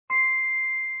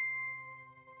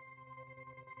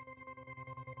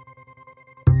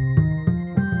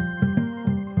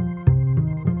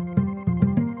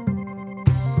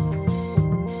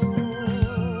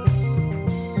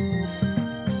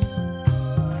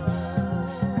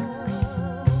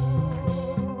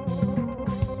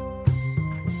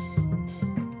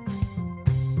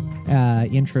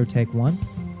intro take one.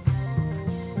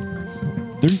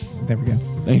 There we go.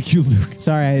 Thank you, Luke.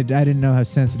 Sorry, I didn't know how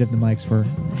sensitive the mics were.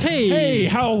 Hey,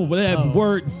 how that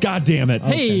word? God damn it!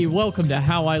 Hey, welcome to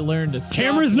How I Learned to Stop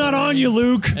Camera's not on you,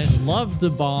 Luke. And Love the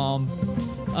Bomb.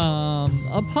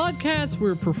 A podcast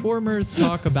where performers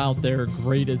talk about their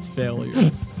greatest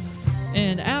failures.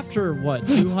 And after,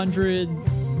 200,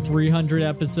 300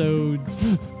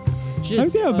 episodes?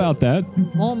 Just about that.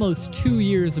 Almost 2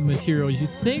 years of material. You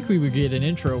think we would get an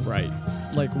intro right,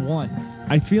 like once.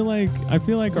 I feel like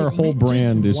our whole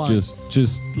brand is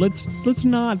just let's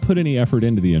not put any effort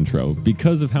into the intro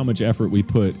because of how much effort we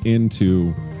put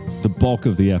into the bulk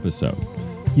of the episode.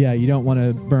 Yeah, you don't want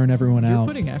to burn everyone You're out.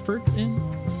 putting effort in?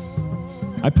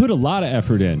 I put a lot of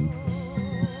effort in.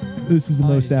 This is the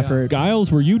most yeah. effort.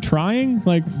 Giles, were you trying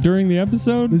during the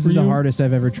episode? This is the hardest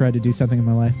I've ever tried to do something in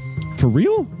my life. For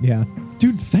real? Yeah.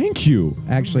 Dude, thank you.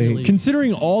 Actually, Really?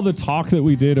 Considering all the talk that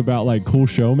we did about Cool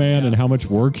Showman and how much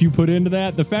work you put into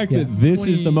that, the fact that this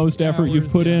is the most effort you've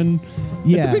put in,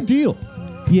 it's a big deal.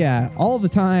 Yeah, all the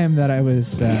time that I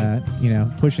was,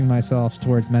 pushing myself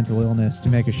towards mental illness to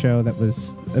make a show that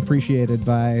was appreciated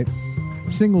by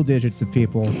single digits of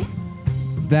people,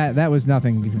 that was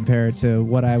nothing compared to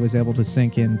what I was able to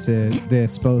sink into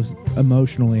this, both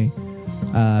emotionally,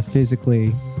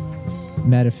 physically,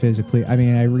 metaphysically. I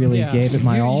mean, I really gave it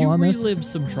my all on this. You relived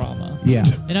some trauma. Yeah.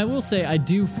 And I will say, I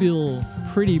do feel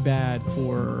pretty bad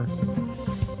for...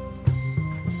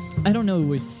 I don't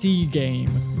know if C game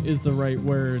is the right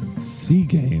word. C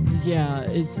game? Yeah,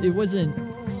 it wasn't...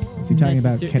 Is he talking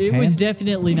about Catan? It was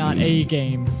definitely not A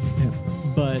game,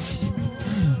 but...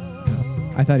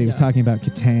 I thought he was talking about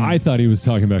Catan. I thought he was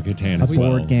talking about Catan as a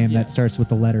well. board game that starts with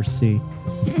the letter C.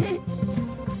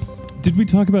 Did we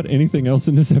talk about anything else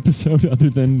in this episode other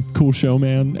than Cool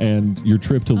Showman and your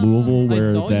trip to Louisville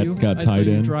where that got tied I saw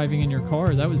you in? driving in your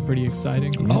car. That was pretty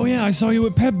exciting. Oh, yeah, I saw you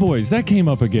at Pep Boys. That came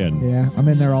up again. Yeah, I'm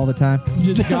in there all the time.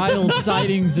 Just Giles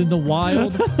sightings in the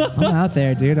wild. I'm out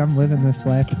there, dude. I'm living this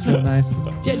life. It's real nice.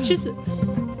 Yeah, just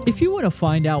if you want to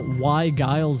find out why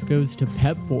Giles goes to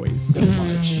Pep Boys so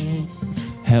much,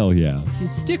 hell yeah.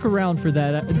 stick around for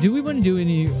that. Do we want to do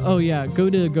any? Oh yeah, go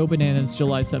to Go Bananas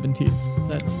July 17th.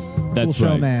 That's Cool Show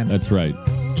right. Man. That's right.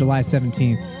 July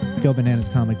 17th, Go Bananas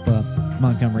Comedy Club,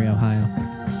 Montgomery, Ohio.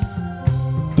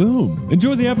 Boom.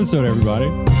 Enjoy the episode, everybody.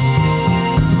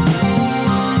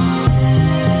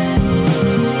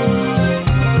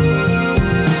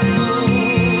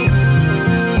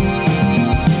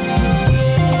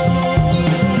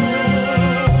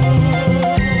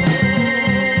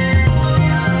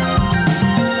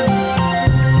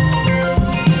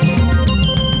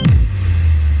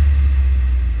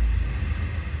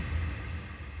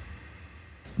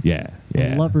 Yeah.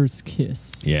 Lover's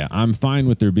Kiss. Yeah, I'm fine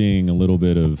with there being a little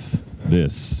bit of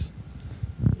this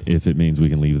if it means we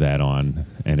can leave that on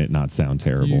and it not sound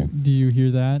terrible. Do you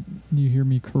hear that? Do you hear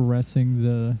me caressing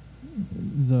the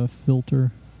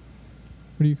filter?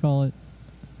 What do you call it?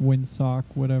 Windsock,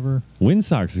 whatever.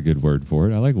 Windsock's a good word for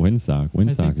it. I like windsock. I think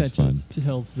Windsock that is fun. just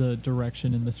tells the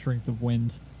direction and the strength of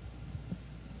wind.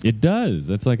 It does.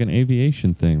 That's like an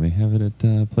aviation thing. They have it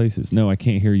at places. No, I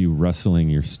can't hear you rustling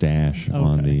your stash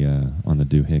on the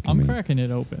doohickey. I'm cracking it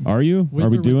open. Are you? With Are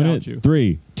we or doing without it? you?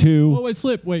 3, 2. Oh, wait,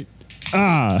 slip. Wait.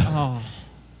 Ah. Oh,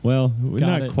 Well, we're Got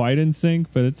not it. quite in sync,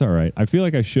 but it's all right. I feel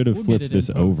like I should have We'll get flipped it in this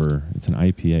post. over. It's an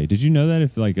IPA. Did you know that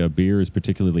if a beer is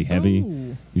particularly heavy,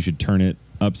 Oh. you should turn it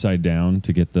upside down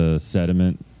to get the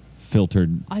sediment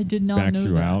filtered I did not back know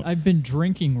throughout? that. I've been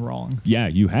drinking wrong. Yeah,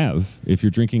 you have. If you're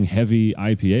drinking heavy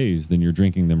IPAs, then you're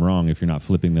drinking them wrong if you're not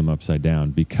flipping them upside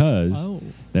down because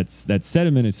that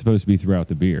sediment is supposed to be throughout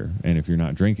the beer. And if you're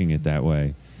not drinking it that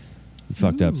way, you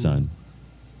fucked up, son.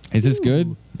 Is this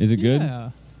good? Is it good?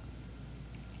 Yeah.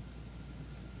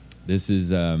 This is,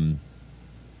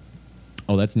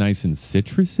 that's nice and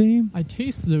citrusy. I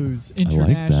taste those like that.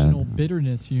 international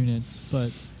bitterness units,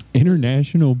 but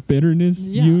International bitterness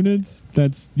Yeah. units?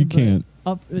 You can't.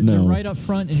 they're No. right up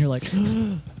front, and you're like,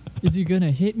 is he going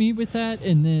to hit me with that?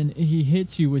 And then he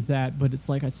hits you with that, but it's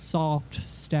like a soft,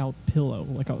 stout pillow,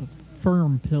 like a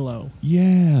firm pillow.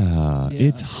 Yeah, Yeah.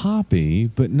 it's hoppy,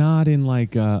 but not in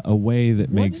a way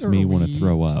that makes me want to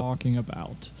throw up. Talking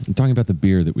about? I'm talking about the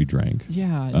beer that we drank.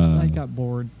 Yeah, I got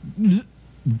bored.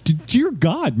 Dear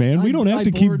God, man, we don't have I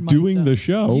to keep bored doing myself. the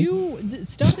show.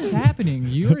 Stuff is happening.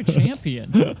 You're a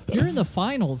champion. You're in the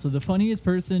finals of the funniest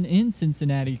person in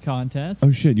Cincinnati contest.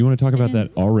 Oh shit, you want to talk about that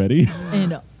already?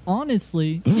 And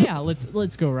honestly, yeah,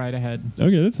 let's go right ahead.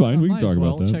 Okay, that's fine. We can Might talk as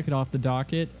well about that. check it off the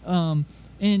docket.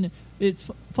 And it's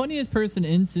funniest person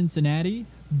in Cincinnati,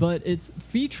 but it's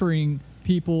featuring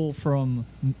people from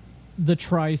the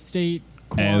tri-state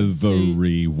Quad State.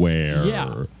 everywhere.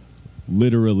 Yeah.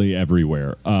 Literally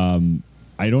everywhere.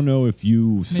 I don't know if you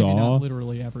Maybe saw. not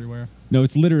literally everywhere. No,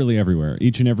 it's literally everywhere.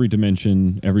 Each and every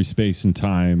dimension, every space and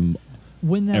time.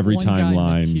 When that Every one guy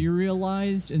timeline.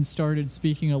 materialized and started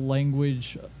speaking a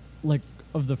language like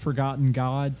of the forgotten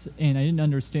gods, and I didn't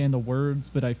understand the words,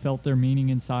 but I felt their meaning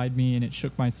inside me, and it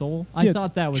shook my soul. I Yeah,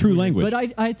 thought that was true weird, language.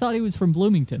 but I thought he was from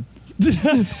Bloomington.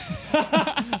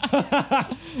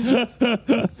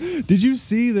 Did you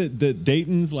see that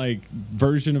Dayton's like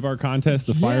version of our contest,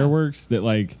 the Yeah. fireworks, that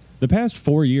like the past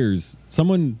 4 years,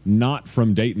 someone not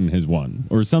from Dayton has won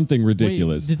or something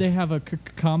ridiculous. Wait, did they have a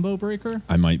combo breaker?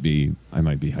 I might be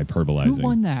hyperbolizing. Who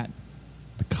won that?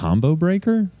 The combo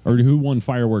breaker, or who won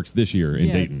fireworks this year in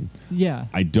Yeah. Dayton? Yeah.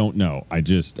 I don't know. I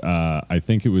just I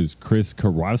think it was Chris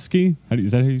Karowski.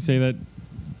 Is that how you say that?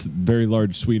 Very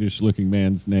large Swedish-looking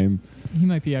man's name. He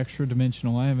might be extra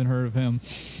dimensional. I haven't heard of him.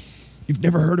 You've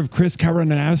never heard of Chris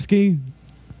Karanowski?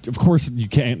 Of course, you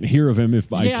can't hear of him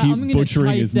if I yeah, keep I'm gonna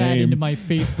butchering type his that name. into my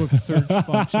Facebook search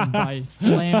function by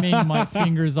slamming my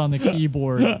fingers on the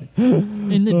keyboard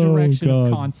in the direction God.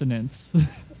 of consonants.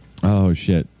 Oh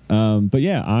shit! But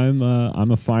yeah, I'm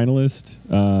a finalist.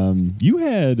 You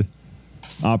had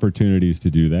opportunities to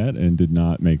do that and did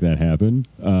not make that happen.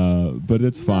 But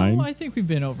it's fine. No, I think we've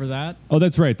been over that. Oh,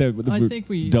 that's right. I think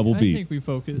we double beat. I think we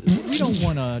focus. We don't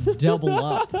want to double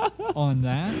up on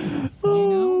that.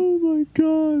 Oh my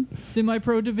god!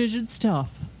 Semi-pro division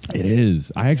stuff. It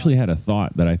is. I actually had a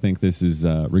thought that I think this is,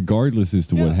 regardless as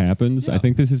to what Yeah. happens, I Yeah.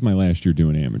 think this is my last year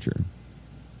doing amateur.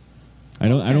 I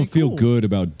don't feel cool. good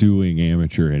about doing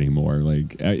amateur anymore.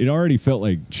 Like it already felt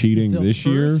like cheating The this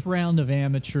year. first round of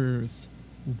amateurs,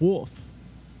 woof.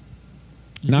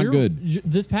 Not good.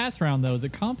 This past round though, the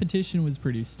competition was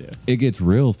pretty stiff. It gets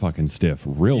real fucking stiff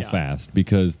real Yeah. fast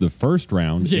because the first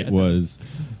round Yeah, it it was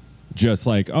just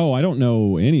like, oh, I don't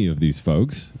know any of these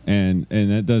folks, and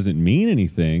that doesn't mean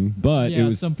anything. But Yeah, it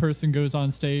was some person goes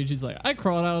on stage. He's like, "I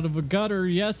crawled out of a gutter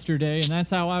yesterday, and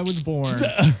that's how I was born."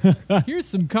 Here's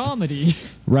some comedy.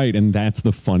 right, and that's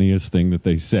the funniest thing that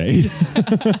they say.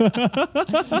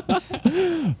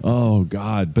 Oh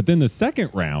God! But then the second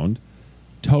round,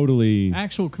 totally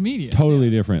Actual comedians. totally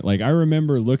yeah. different. Like I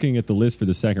remember looking at the list for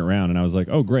the second round, and I was like,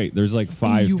 oh great, there's like And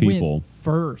 5 you people. went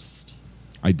first.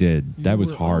 I did. That You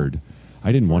was were hard.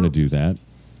 I didn't want to do that. first.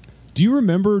 Do you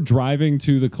remember driving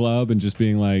to the club and just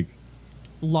being like,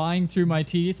 Lying through my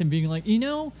teeth and being like,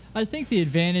 I think the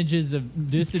advantages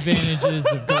of disadvantages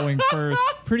of going first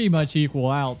pretty much equal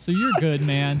out. So you're good,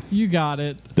 man. You got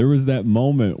it. there was that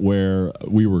moment where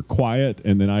we were quiet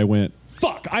and then I went,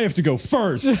 fuck, I have to go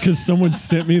first because someone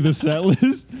sent me the set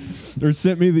list or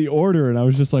sent me the order, and I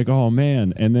was just like, oh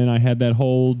man. And then I had that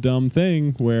whole dumb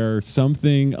thing where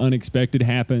something unexpected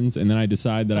happens and then I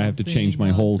decide that I have to change my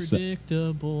whole set.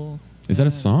 Predictable. Is that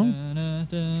a song?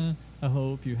 I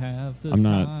hope you have the I'm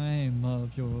not- time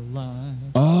of your life.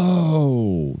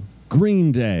 Oh,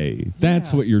 Green Day.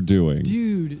 That's Yeah. what you're doing.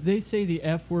 Dude, they say the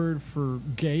F word for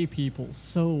gay people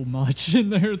so much in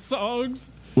their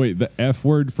songs. Wait, the F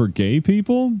word for gay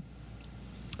people?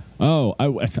 Oh,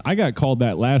 I got called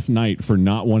that last night for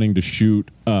not wanting to shoot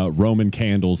Roman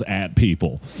candles at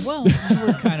people. Well, we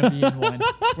were kind of being one,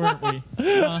 weren't we?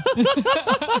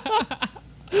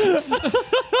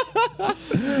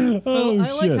 Oh,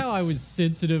 I like how I was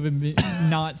sensitive and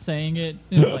not saying it.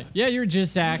 And like, yeah, you're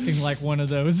just acting like one of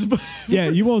those. But Yeah,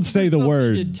 you won't say the something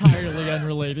word. entirely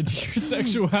unrelated to your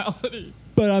sexuality.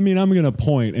 But I mean, I'm going to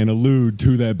point and allude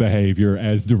to that behavior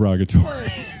as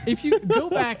derogatory. If you go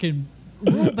back and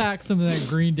roll back some of that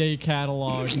Green Day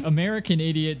catalog, American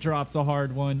Idiot drops a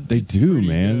hard one. They It's do, pretty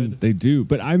man. good. They do.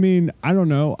 But I mean, I don't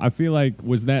know. I feel like,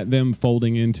 was that them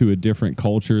folding into a different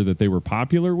culture that they were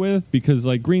popular with? Because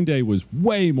like Green Day was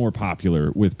way more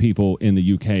popular with people in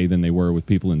the UK than they were with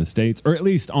people in the States, or at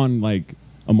least on like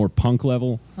a more punk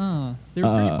level. They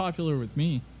were pretty popular with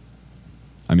me.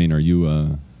 I mean, are you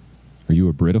a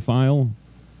Britophile?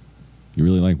 You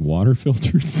really like water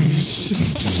filters?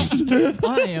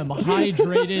 I am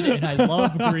hydrated and I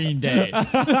love Green Day.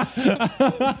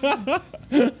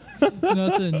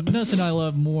 Nothing I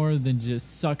love more than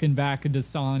just sucking back a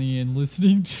Dasani and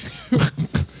listening to.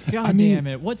 God damn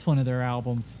it! What's one of their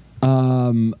albums?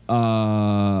 Dookie?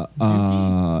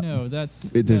 No, that's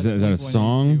Is that a Blink-182,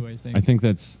 song? I think.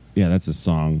 that's a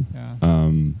song. Yeah.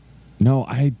 No,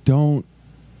 I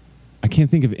can't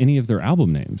think of any of their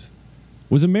album names.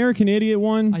 Was American Idiot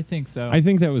one? I think so. I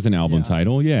think that was an album Yeah.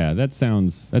 title. Yeah, that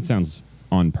sounds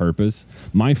on purpose.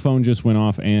 My phone just went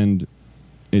off and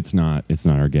it's not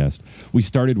our guest. We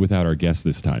started without our guest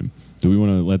this time. Do we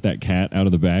want to let that cat out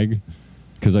of the bag?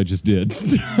 because I just did.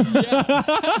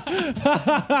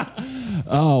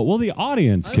 Oh, well, the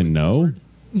audience I can was know. bored.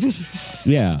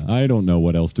 Yeah, I don't know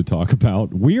what else to talk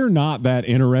about. We're not that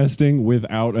interesting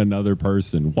without another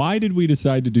person. Why did we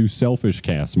decide to do selfish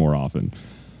casts more often?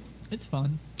 It's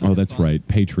fun. Oh, It's that's fun. right.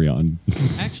 Patreon.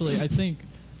 Actually, I think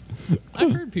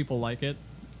I've heard people like it.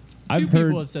 Two I've heard.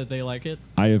 people have said they like it.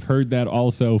 I have heard that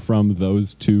also from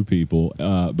those two people.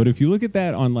 But if you look at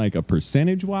that on like a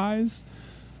percentage wise,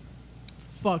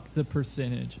 Fuck the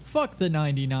percentage. Fuck the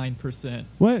 99%.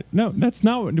 what? No, that's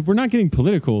not. We're not getting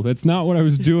political. That's not what I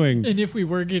was doing. And if we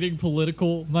were getting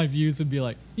political, my views would be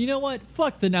like, you know what?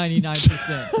 Fuck the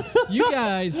 99%. You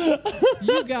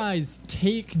guys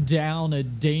take down a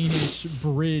Danish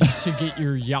bridge to get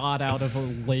your yacht out of a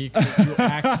lake that you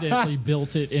accidentally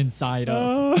built it inside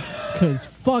of. Because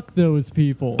fuck those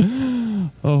people.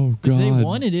 Oh God. If they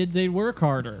wanted it, they'd work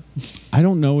harder. I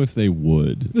don't know if they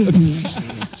would.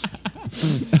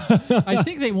 I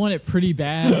think they want it pretty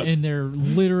bad, and they're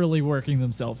literally working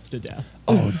themselves to death.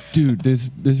 Oh, dude, this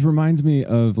reminds me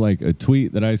of like a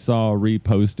tweet that I saw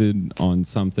reposted on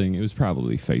something. It was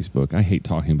probably Facebook. I hate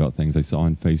talking about things I saw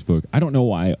on Facebook. I don't know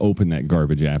why I open that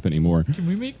garbage app anymore. Can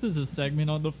we make this a segment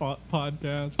on the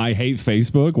podcast? I hate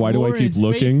Facebook. Why do I keep Lauren's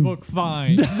looking? Facebook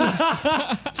finds.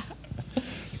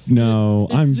 No,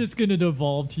 It's I'm just gonna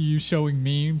devolve to you showing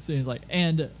memes, and it's like,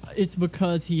 and it's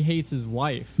because he hates his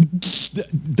wife.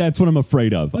 That's what I'm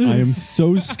afraid of. I am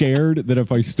so scared that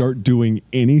if I start doing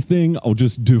anything, I'll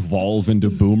just devolve into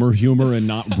boomer humor and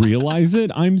not realize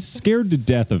it. I'm scared to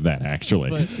death of that,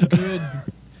 actually. But good.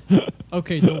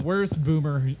 Okay, the worst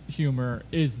boomer humor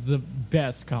is the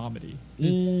best comedy.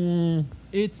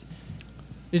 It's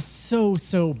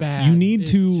so bad. You need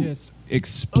It's to just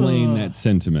explain ugh. that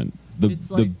sentiment. The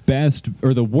It's like- best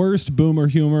or the worst boomer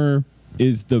humor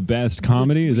is the best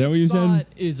comedy. Is that what you sweet spot said?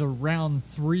 is around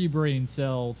 3 brain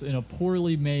cells in a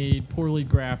poorly made, poorly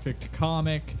graphic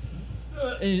comic.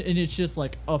 And it's just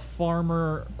like a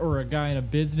farmer or a guy in a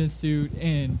business suit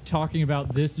and talking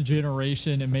about this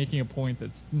generation and making a point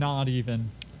that's not even.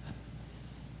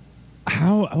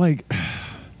 How, like,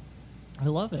 I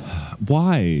love it.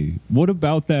 why? What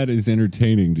about that is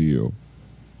entertaining to you?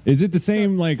 Is it the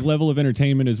same like level of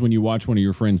entertainment as when you watch one of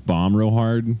your friends bomb real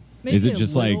hard? Maybe Is it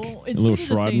just like a it's little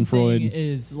sort of the same thing Schadenfreude?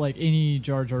 is like any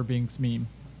Jar Jar Binks meme.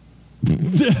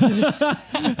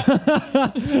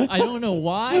 I don't know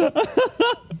why,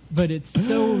 but it's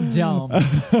so dumb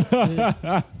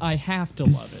that I have to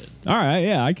love it. All right,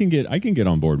 yeah, I can get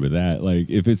on board with that. Like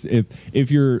if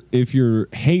you're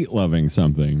hate loving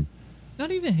something,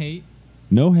 Not even hate.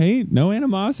 no hate, no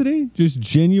animosity, just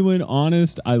genuine,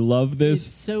 honest. I love It's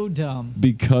this so dumb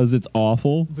because it's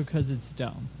awful. because it's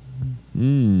dumb. I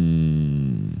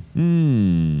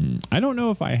don't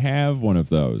know if I have one of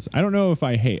those. I don't know if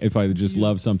I just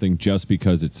love something just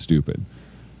because it's stupid.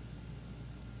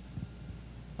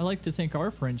 I like to think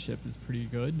our friendship is pretty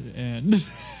good, and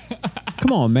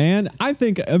Come on, man. I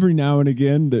think every now and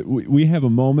again that we have a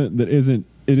moment that isn't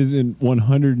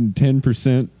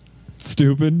 110%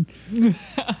 stupid.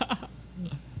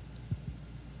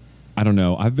 I don't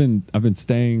know. I've been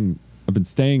staying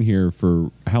here for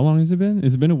how long has it been?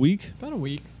 Has it been a week? about a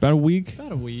week. About a week?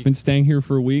 About a week. Been staying here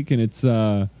for a week, and it's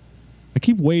I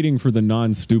keep waiting for the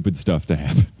non-stupid stuff to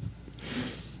happen.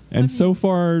 And so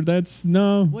far, that's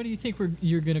no. What do you think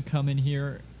you're gonna come in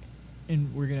here,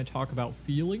 and we're gonna talk about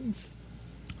feelings?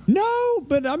 No,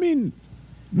 but I mean,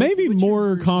 maybe what's your more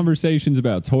version? conversations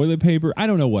about toilet paper. I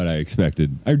don't know what I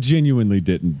expected. I genuinely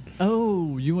didn't.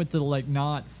 Oh, you went to the like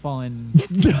not fun.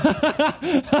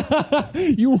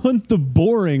 You want the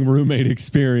boring roommate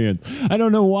experience. I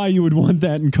don't know why you would want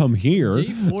that and come here.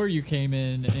 Day 4 you came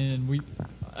in, and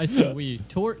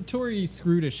Tori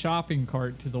screwed a shopping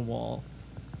cart to the wall.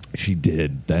 She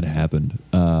did. That happened.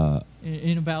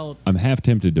 In about I'm half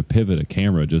tempted to pivot a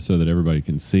camera just so that everybody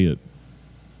can see it.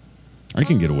 I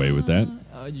can get away with that.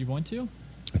 You want to?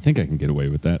 I think I can get away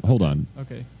with that. Hold on.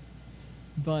 Okay.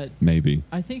 But Maybe.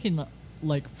 I think in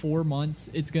like 4 months,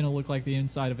 it's going to look like the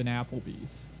inside of an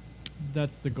Applebee's.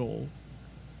 That's the goal.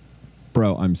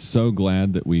 Bro, I'm so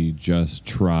glad that we just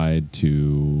tried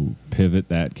to pivot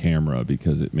that camera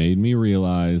because it made me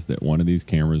realize that one of these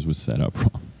cameras was set up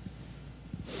wrong.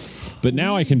 But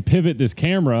now I can pivot this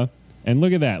camera and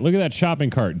look at that. Look at that shopping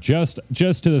cart just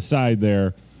to the side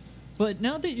there. But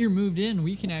now that you're moved in,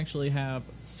 we can actually have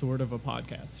sort of a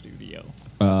podcast studio.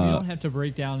 We don't have to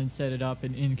break down and set it up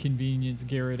and inconvenience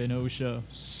Garrett and OSHA.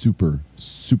 Super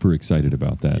excited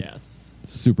about that. Yes.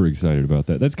 Super excited about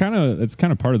that. That's kind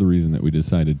of part of the reason that we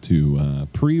decided to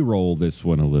pre-roll this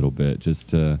one a little bit. Just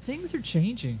Things are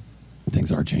changing.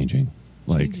 things are changing.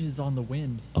 Like Changes on the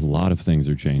wind. a lot of things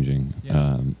are changing.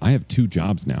 Yeah. I have 2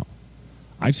 jobs now.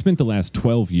 I've spent the last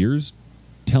 12 years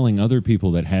telling other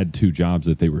people that had 2 jobs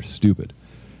that they were stupid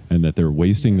and that they're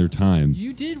wasting their time.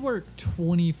 You did work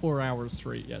 24 hours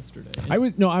straight yesterday. I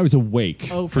was awake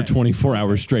for Okay. 24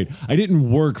 hours straight. I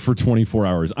didn't work for 24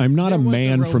 hours. I'm not There a was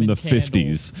man from Roman the candle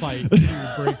 50s. Fight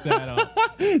to break that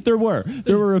up. There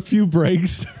were a few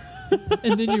breaks.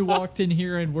 And then you walked in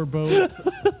here and we're both.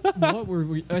 What were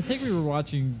we? I think we were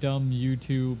watching dumb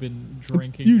YouTube and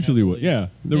drinking. Usually what? heavily. Yeah,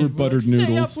 there were And we're buttered like,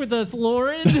 noodles. Stay up with us,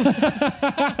 Lauren.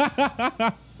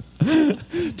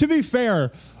 To be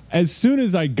fair, as soon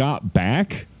as I got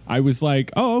back, I was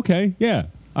like, "Oh, okay, yeah,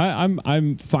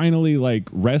 I'm finally like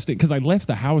resting," because I left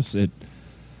the house at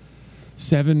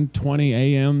 7:20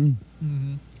 a.m.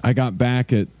 Mm-hmm. I got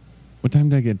back at what time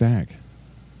did I get back?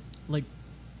 Like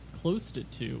close to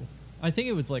 2. I think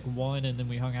it was like 1, and then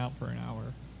we hung out for an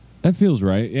hour. That feels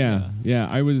right. Yeah.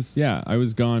 I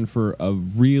was gone for a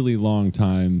really long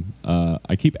time.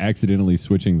 I keep accidentally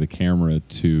switching the camera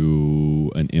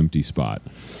to an empty spot,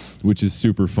 which is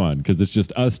super fun because it's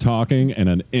just us talking and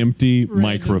an empty Random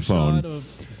microphone. shot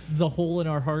of the hole in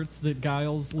our hearts that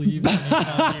Giles leaves when he's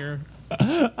not here.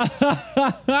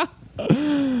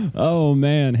 Oh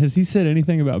man, has he said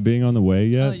anything about being on the way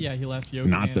yet? Yeah, he left Yoga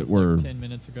Not that Hands we're- like 10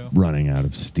 minutes ago. Running out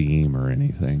of steam or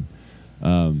anything.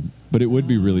 But it would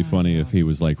be really funny if he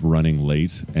was like running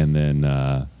late and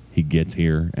then he gets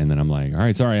here and then I'm like, all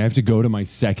right, sorry, I have to go to my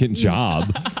second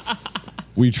job.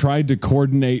 We tried to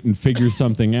coordinate and figure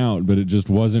something out, but it just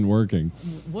wasn't working.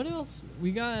 What else?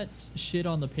 We got shit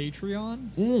on the Patreon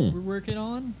Mm. we're working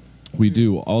on. We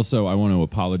do. Also, I want to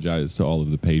apologize to all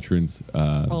of the patrons.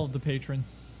 All of the patron.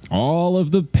 All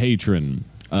of the patron.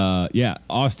 Yeah,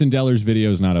 Austin Deller's video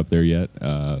is not up there yet.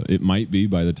 It might be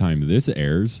by the time this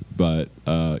airs, but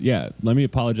yeah, let me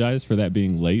apologize for that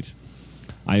being late.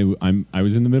 I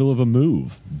was in the middle of a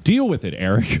move. Deal with it,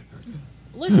 Eric.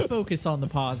 Let's focus on the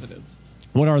positives.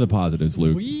 What are the positives,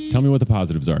 Luke? Tell me what the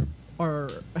positives are.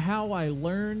 Or how I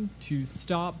learned to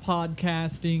stop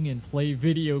podcasting and play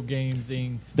video games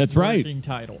in That's right. working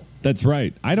title. That's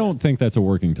right. I don't think that's a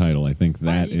working title. I think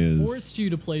that I is. forced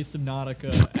you to play Subnautica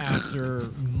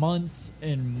after months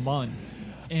and months.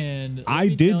 And let I me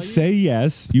tell did you, say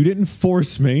yes. You didn't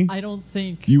force me. I don't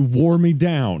think You wore me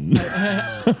down.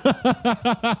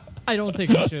 I don't think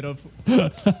I should have.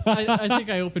 I think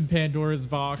I opened Pandora's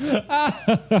box.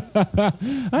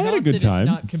 I had a good time. It's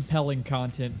not compelling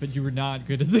content, but you were not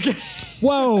good at the game.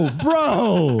 Whoa,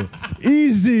 bro.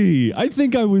 Easy. I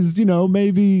think I was,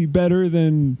 maybe better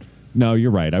than. No,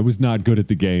 you're right. I was not good at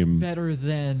the game. Better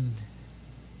than.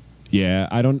 Yeah,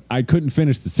 I couldn't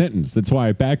finish the sentence. That's why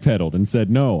I backpedaled and said,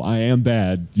 no, I am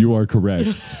bad. You are correct.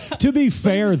 To be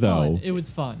fair, though, It was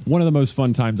fun. one of the most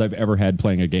fun times I've ever had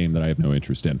playing a game that I have no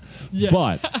interest in. Yeah.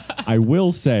 But I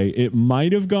will say it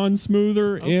might have gone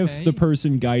smoother if Okay. the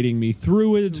person guiding me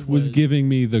through it was giving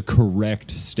me the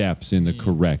correct steps in the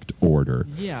correct order.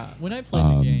 Yeah, when I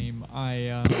played the game,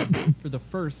 I for the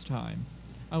first time,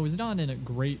 I was not in a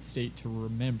great state to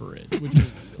remember it, which is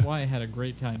why I had a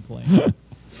great time playing.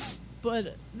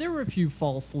 But there were a few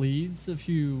false leads, a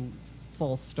few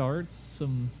false starts.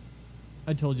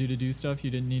 I told you to do stuff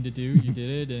you didn't need to do. You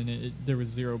did it, and there was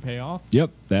zero payoff. Yep,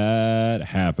 that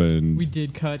happened. We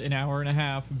did cut an hour and a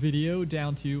half video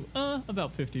down to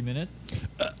about 50 minutes.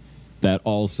 That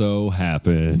also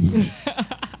happened.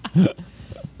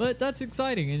 But that's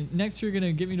exciting. And next you're going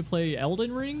to get me to play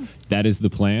Elden Ring. That is the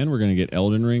plan. We're going to get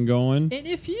Elden Ring going. And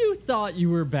if you thought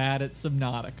you were bad at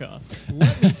Subnautica,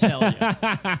 let me tell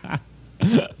you.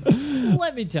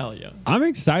 Let me tell you. I'm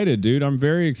excited, dude. I'm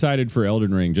very excited for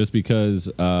Elden Ring just because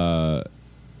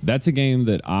that's a game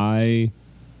that I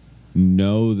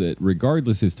know that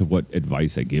regardless as to what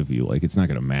advice I give you, like it's not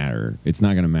going to matter. It's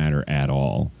not going to matter at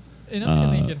all. And I'm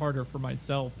going to make it harder for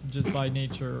myself just by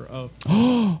nature of...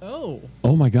 Oh.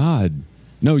 Oh, my God.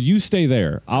 No, you stay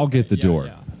there. I'll get the Yeah, door.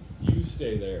 yeah. You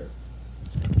stay there.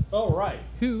 All right.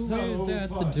 Who is So at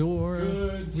the fun. door?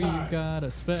 Good We've times. got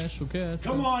a special guest.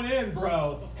 Come on in,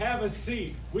 bro. Have a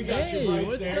seat. We got Hey, you right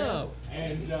what's there. up?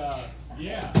 And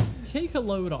yeah, Take a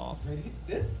load off.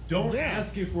 don't Yeah.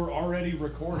 ask if we're already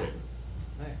recording.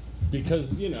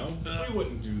 Because, we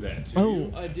wouldn't do that to Oh,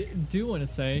 you. I do want to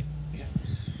say,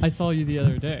 I saw you the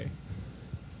other day.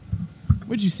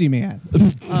 What'd you see me at?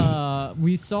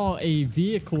 We saw a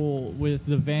vehicle with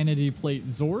the vanity plate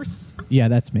Zorse. Yeah,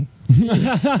 that's me. We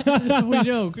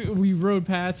know we rode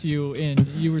past you and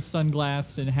you were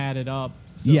sunglassed and had it up,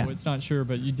 so Yeah. it's not sure,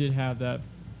 but you did have that.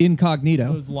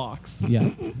 Incognito. those locks. Yeah.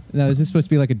 Now, is this supposed to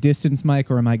be like a distance mic,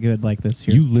 or am I good like this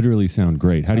here? You literally sound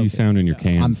great. How do you Okay. sound in your Yeah.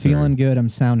 cans? I'm sir? feeling good. I'm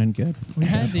sounding good. We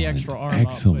had the extra arm up, but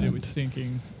Excellent. it was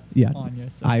sinking Yeah. on you.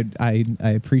 So. I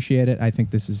appreciate it. I think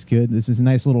this is good. This is a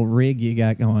nice little rig you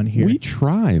got going here. We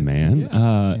try, man.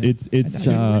 It's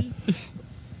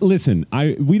listen.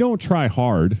 We don't try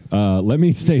hard. Let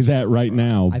me say that right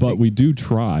now. I But think- we do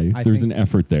try. I There's think- an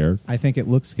effort there. I think it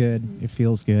looks good. It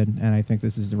feels good, and I think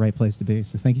this is the right place to be.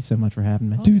 So thank you so much for having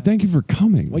me. Dude, thank you for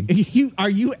coming. Wait, are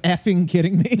you effing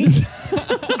kidding me?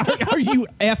 are you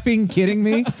effing kidding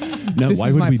me? No, This why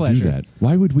is would my we pleasure. do that?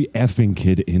 Why would we effing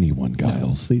kid anyone,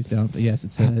 Giles? Please don't. But yes,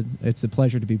 it's a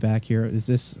pleasure to be back here. Is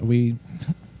this are we?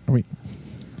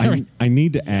 I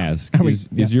need to ask: Are we-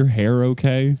 is your hair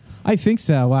okay? I think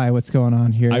so. Why? What's going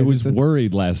on here? I was Is it-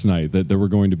 worried last night that there were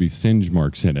going to be singe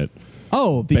marks in it,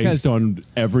 Oh, because based on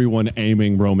everyone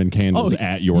aiming Roman candles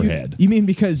at your you, head. You mean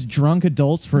because drunk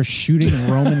adults were shooting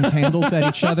Roman candles at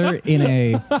each other in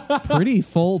a pretty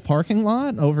full parking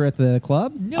lot over at the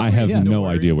club? No I have reason to no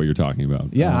worry. idea what you're talking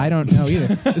about. Yeah, I don't know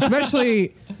either.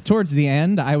 Especially towards the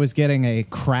end, I was getting a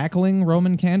crackling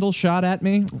Roman candle shot at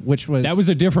me, which was That was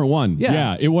a different one.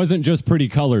 Yeah. It wasn't just pretty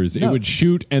colors. It No. would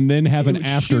shoot and then have it an would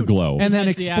afterglow. shoot and then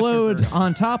That's the explode afterburn.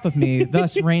 on top of me,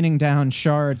 thus raining down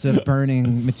shards of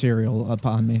burning material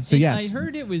upon me. So And yes, I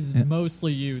heard it was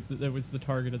mostly you that was the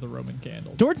target of the Roman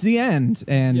candles. towards the end,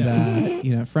 and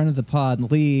Yeah. friend of the pod,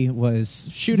 Lee, was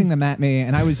shooting them at me,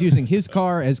 and I was using his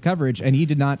car as coverage, and he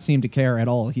did not seem to care at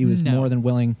all. He was No. more than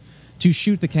willing to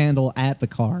shoot the candle at the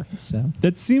car. So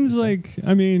That seems like,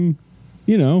 I mean,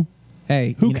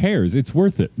 hey, who cares? It's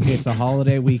worth it. It's a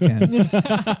holiday weekend.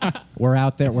 We're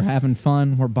out there. We're having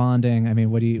fun. We're bonding. I mean,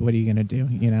 what are you gonna do?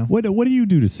 You know. What do you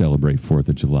do to celebrate 4th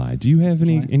of July? Do you have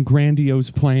any July.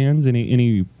 grandiose plans?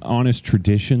 Any honest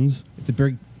traditions? It's a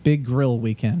big grill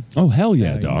weekend. Oh, hell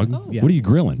yeah, So, dog. Oh. yeah. What are you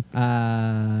grilling?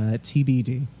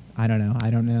 TBD. I don't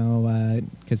know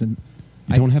because You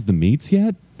don't have the meats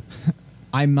yet?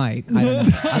 I might. I don't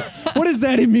know. What does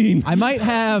that mean? I might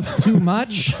have too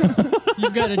much.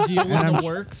 You've got to deal with I'm the tr-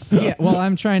 works. Yeah. Well,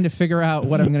 I'm trying to figure out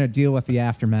what I'm going to deal with the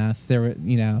aftermath. There were,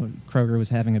 Kroger was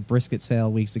having a brisket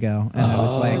sale weeks ago, and I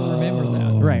was like, Remember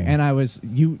that. right. And I was,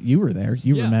 you were there,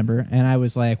 you Yeah. remember, and I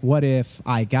was like, what if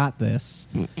I got this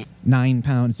 9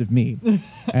 pounds of meat,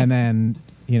 and then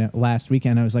last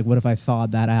weekend I was like, what if I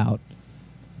thawed that out?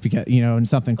 Because and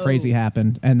something crazy Oh.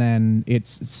 happened, and then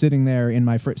it's sitting there in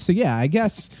my fridge. So yeah, I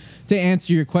guess to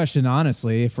answer your question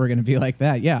honestly, if we're gonna be like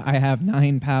that, yeah, I have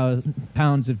 9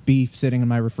 pounds of beef sitting in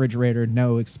my refrigerator,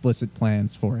 no explicit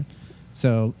plans for it.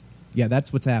 So yeah,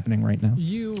 that's what's happening right now.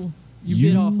 You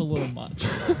bit off a little much.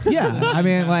 Yeah, I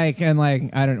mean, I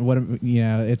don't what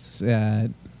it's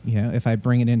if I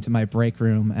bring it into my break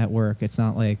room at work, it's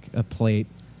not like a plate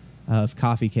of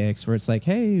coffee cakes where it's like,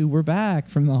 hey, we're back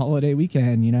from the holiday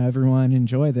weekend, everyone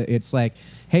enjoy that. It's like,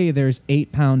 hey, there's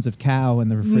 8 pounds of cow in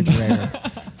the refrigerator.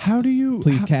 How do you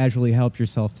Please casually help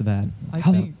yourself to that.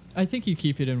 I think you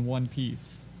keep it in one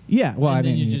piece. Yeah, well, and I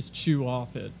then mean, you just chew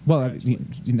off it. well, gradually.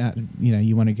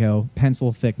 you want to go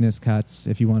pencil thickness cuts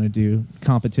if you want to do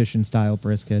competition style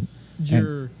brisket.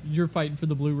 You're fighting for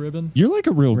the blue ribbon. You're like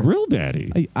a real Right. grill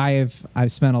daddy. I've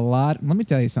spent a lot. Let me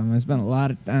tell you something. I spent a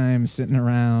lot of time sitting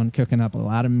around cooking up a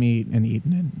lot of meat and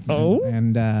eating it. Oh?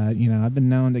 and I've been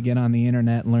known to get on the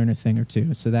internet and learn a thing or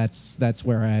two. So that's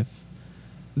where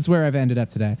I've ended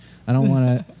up today. I don't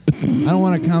want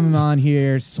to come on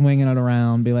here swinging it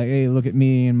around, be like, hey, look at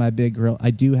me and my big grill.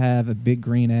 I do have a big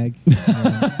green egg.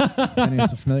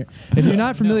 If familiar. If you're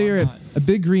not familiar, I'm not. a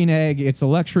big green egg, it's a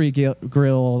luxury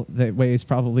grill that weighs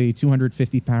probably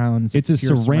 250 pounds. It's a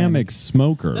pure ceramic ceramic.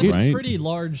 smoker, That's right? a pretty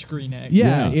large green egg.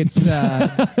 Yeah, Yeah.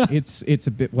 it's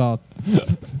a bit, well,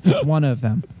 it's one of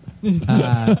them.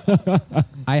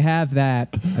 I have that.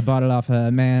 I bought it off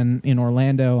a man in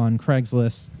Orlando on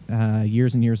Craigslist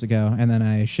years and years ago, and then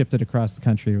I shipped it across the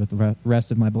country with the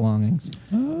rest of my belongings.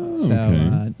 Oh, So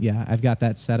okay. yeah, I've got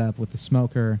that set up with the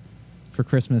smoker. For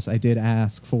Christmas, I did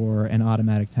ask for an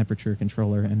automatic temperature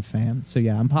controller and fan. So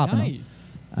yeah, I'm popping them.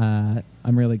 Nice.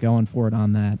 I'm really going for it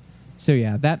on that. So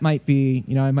yeah, that might be,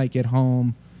 I might get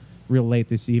home real late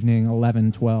this evening,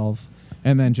 11, 12,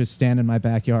 and then just stand in my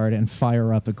backyard and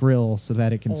fire up a grill so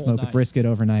that it can All smoke a night. brisket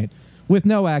overnight with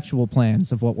no actual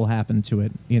plans of what will happen to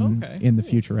it in Okay, the cool.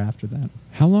 future after that.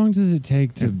 How long does it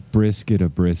take to brisket a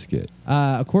brisket?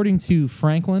 According to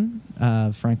Franklin,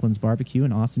 Franklin's Barbecue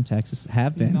in Austin, Texas,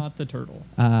 have been. Not the turtle.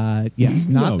 Yes,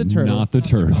 not No, the turtle. not the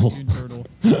turtle. cartoon turtle.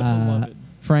 I love it.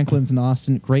 Franklin's in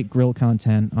Austin. Great grill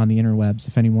content on the interwebs.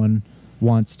 If anyone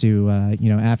wants to,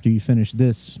 after you finish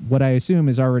this, what I assume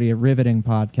is already a riveting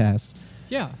podcast,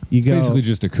 Yeah. You It's go. basically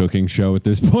just a cooking show at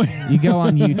this point. You go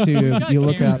on YouTube. Got You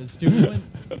look up. cameras, dude.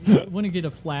 Want to get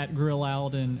a flat grill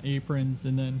out and aprons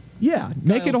and then Yeah,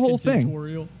 make it a Kyle's whole kid thing.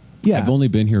 tutorial. Yeah, I've only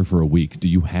been here for a week. Do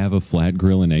you have a flat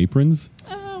grill and aprons?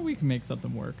 We can make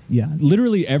something work. yeah.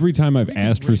 Literally every time I've We can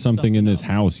asked for rig something in something this up.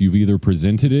 house, you've either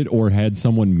presented it or had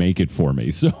someone make it for me.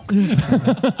 So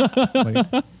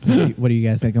What do you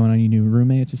guys got going on? You new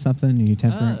roommates or something? Are you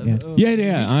temporary?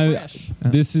 Yeah. Fresh.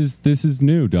 this is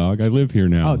new, dog. I live here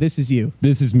now. Oh, this is you.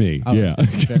 This is me. Oh, yeah.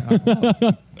 this is fair.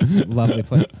 Oh, lovely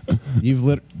place.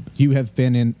 You have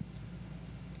been in.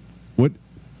 What?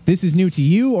 This is new to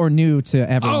you or new to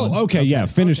everyone? Oh, okay. Yeah.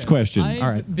 Finished Okay. question. I've All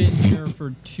right. been here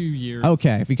for 2 years.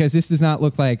 Okay, because this does not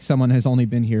look like someone has only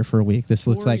been here for a week. This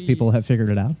looks like Corey- people have figured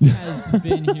it out. Has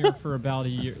been here for about a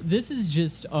year. This is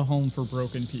just a home for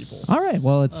broken people. All right,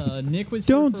 well, it's Nick was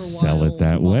Don't here for a sell while. it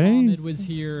that way. Muhammad was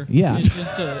here. Yeah. It's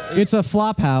just it's a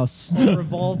flop house. a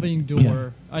revolving door. Yeah.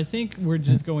 I think we're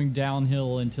just going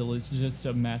downhill until it's just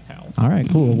a meth house. All right,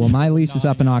 cool. Well, my lease is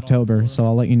up in October, so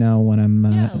I'll let you know when I'm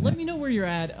Yeah, let me know where you're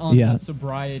at on yeah. the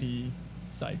sobriety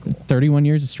cycle. 31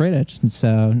 years of straight edge. And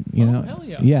so, you Oh, know, hell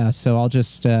yeah. yeah, so I'll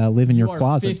just live in You your are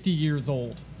closet. 50 years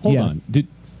old. Hold Yeah. on. Did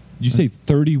you say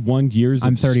 31 years?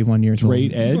 I'm of 31 years old.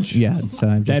 straight edge. Yeah, so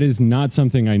I'm just That is not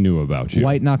something I knew about you.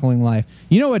 white knuckling life.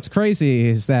 You know what's crazy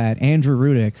is that Andrew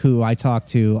Rudick, who I talk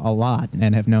to a lot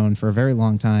and have known for a very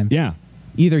long time, Yeah.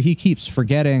 either he keeps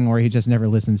forgetting or he just never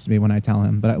listens to me when I tell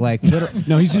him. But like, literally,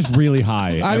 No, he's just really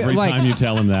high I- every like- time you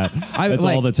tell him that. That's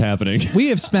like- all that's happening. we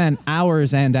have spent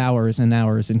hours and hours and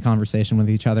hours in conversation with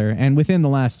each other, and within the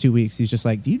last 2 weeks, he's just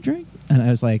like, "Do you drink?" And I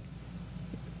was like,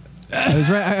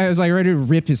 I was like ready to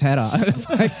rip his head off. I was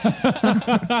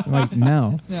like,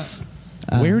 no. Yeah.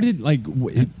 Where did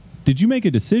did you make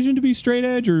a decision to be straight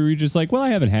edge, or were you just like, well, I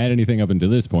haven't had anything up until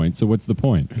this point, so what's the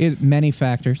point? Many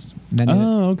factors. Many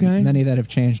okay. Many that have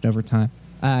changed over time.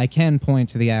 I can point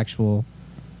to the actual.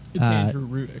 It's Andrew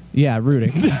Rudick. Yeah,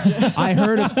 Rudick. I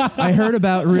heard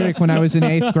about Rudick when I was in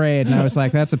 8th grade, and I was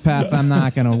like, that's a path I'm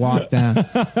not going to walk down.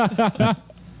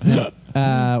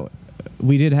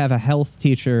 We did have a health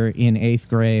teacher in 8th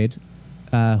grade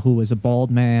who was a bald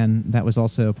man that was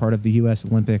also part of the U.S.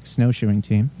 Olympic snowshoeing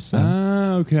team. So,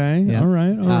 Okay. yeah. All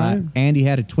right. and he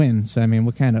had a twin. So, I mean,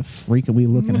 what kind of freak are we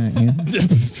looking at? You know?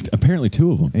 Apparently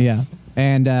 2 of them. Yeah.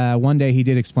 And one day he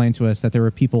did explain to us that there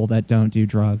were people that don't do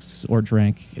drugs or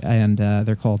drink, and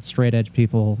they're called straight edge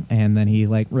people. And then he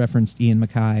like referenced Ian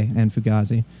MacKaye and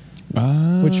Fugazi,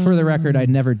 which for the record I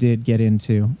never did get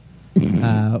into,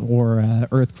 or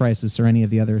Earth Crisis or any of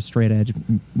the other straight edge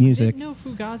music. I didn't know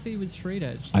Fugazi was straight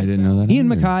edge. I didn't know that.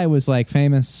 Ian either. MacKaye was like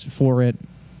famous for it,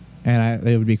 and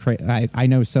it would be crazy. I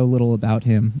know so little about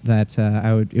him that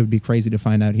it would be crazy to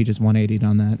find out he just 180'd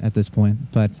on that at this point.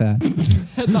 But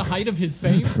At the height of his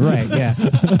fame. right, yeah,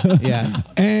 yeah.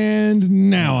 And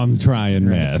now I'm trying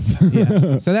meth.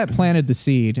 Yeah. So that planted the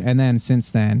seed, and then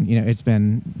since then, you know, it's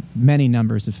been many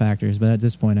numbers of factors. But at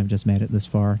this point, I've just made it this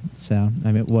far. So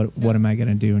I mean, what am I going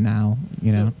to do now?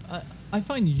 You know. I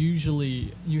find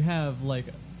usually you have like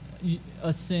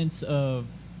a sense of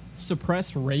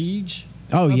suppressed rage.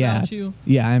 Oh about yeah, you,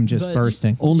 yeah. I'm just but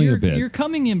bursting. Only a you're, bit. You're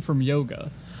coming in from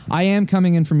yoga. I am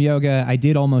coming in from yoga. I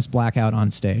did almost black out on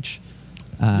stage.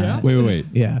 Yeah? Wait.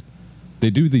 Yeah. They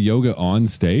do the yoga on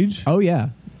stage? Oh yeah.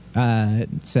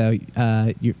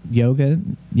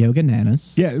 Yoga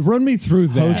Nanas. Yeah, run me through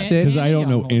that Hosted- because I don't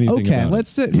know anything Okay, about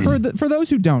let's for those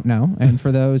who don't know, and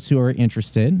for those who are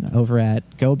interested, over at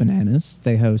Go Bananas,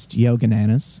 they host Yoga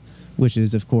Nanas, which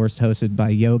is of course hosted by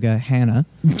Yoga Hannah.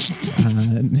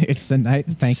 It's a night.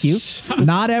 Thank you.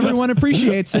 Not everyone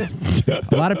appreciates it.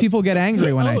 A lot of people get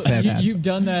angry when I say that. You've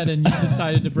done that and you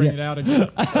decided to bring Yeah. it out again.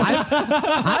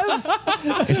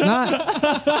 It's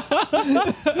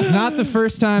not the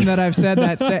first time that I've said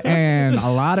that, and a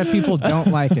lot of people don't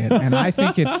like it. And I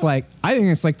think it's like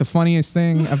the funniest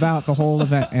thing about the whole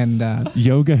event. And it.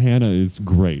 Yoga Hannah is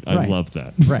great. I Right. love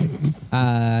that. right,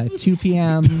 2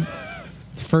 p.m.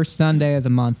 first Sunday of the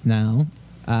month now.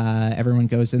 Everyone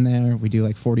goes in there. We do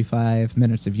like 45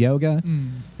 minutes of yoga,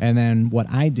 and then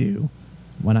what I do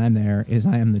when I'm there is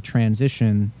I am the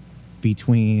transition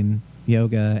between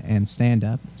yoga and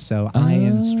stand-up. So I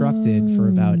instructed for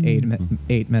about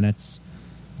 8 minutes,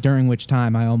 during which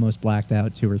time I almost blacked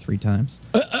out 2 or 3 times.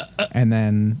 And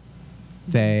then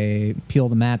they peel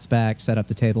the mats back, set up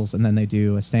the tables, and then they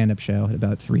do a stand-up show at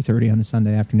about 3:30 on a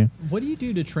Sunday afternoon. What do you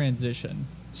do to transition?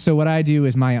 So what I do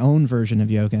is my own version of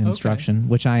yoga instruction,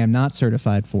 which I am not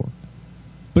certified for.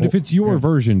 But if it's your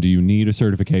version, do you need a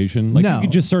certification? Like No. you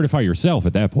can just certify yourself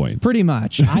at that point. Pretty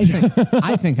much.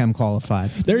 I think I'm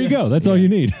qualified. There you go. That's all you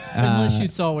need. Unless you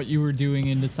saw what you were doing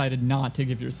and decided not to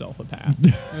give yourself a pass.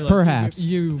 You're like, Perhaps.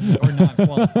 You are not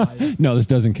qualified. No, this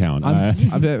doesn't count.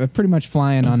 I'm pretty much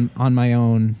flying on my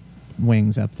own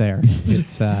wings up there.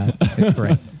 It's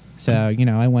great. So,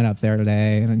 I went up there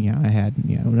today and, I had,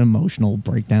 an emotional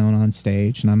breakdown on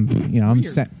stage, and I'm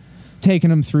taking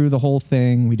them through the whole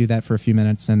thing. We do that for a few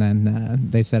minutes, and then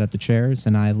they set up the chairs,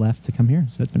 and I left to come here.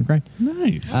 So it's been great.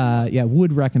 Nice.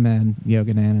 Would recommend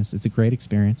Yoga Nanas. It's a great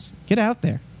experience. Get out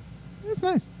there. It's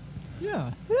nice.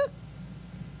 Yeah.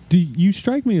 Do you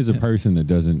strike me as a person that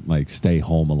doesn't like stay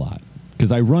home a lot?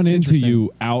 Because I run into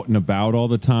you out and about all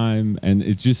the time, and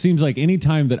it just seems like any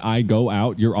time that I go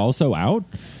out, you're also out.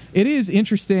 It is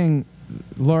interesting.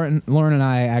 Lauren and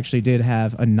I actually did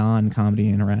have a non-comedy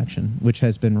interaction, which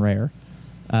has been rare.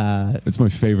 It's my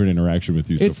favorite interaction with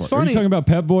you so It's far. funny. Are you talking about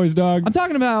Pep Boys, dog? I'm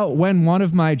talking about when one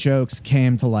of my jokes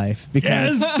came to life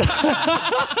because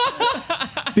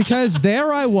because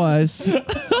there I was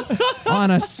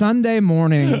on a Sunday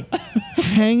morning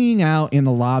hanging out in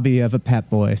the lobby of a Pep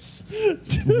Boys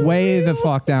way the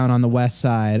fuck down on the west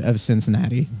side of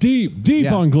Cincinnati. Deep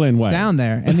Yeah. on Glenway. Down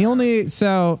there. And the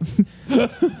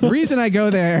reason I go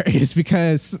there is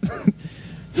because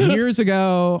years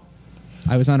ago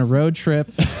I was on a road trip.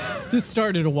 This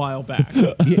started a while back.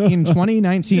 In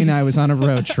 2019, I was on a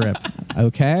road trip,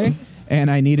 okay? And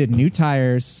I needed new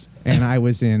tires, and I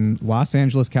was in Los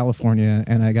Angeles, California,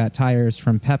 and I got tires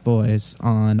from Pep Boys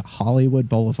on Hollywood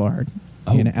Boulevard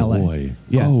in LA. Boy.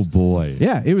 Yes. Oh, boy.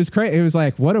 Yeah, it was crazy. It was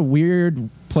like, what a weird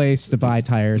place to buy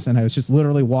tires. And I was just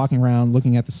literally walking around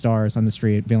looking at the stars on the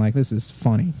street, being like, this is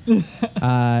funny.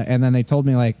 And then they told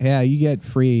me, like, yeah, you get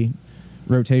free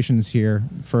rotations here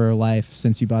for life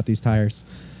since you bought these tires.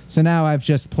 So now I've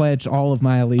just pledged all of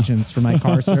my allegiance for my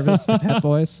car service to Pep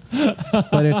Boys,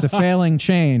 but it's a failing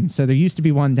chain. So there used to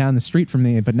be one down the street from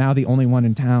me, but now the only one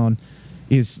in town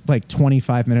is like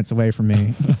 25 minutes away from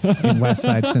me in West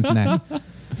Side Cincinnati.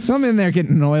 So I'm in there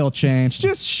getting an oil change,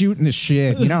 just shooting the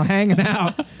shit, hanging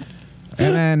out.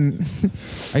 And then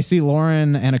I see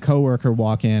Lauren and a coworker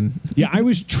walk in. Yeah, I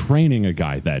was training a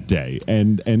guy that day,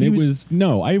 and I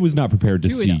was not prepared to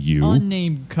To see an you.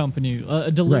 unnamed company, a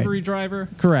delivery driver.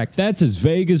 Correct. That's as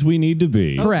vague as we need to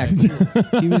be. Correct.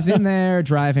 He was in there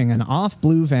driving an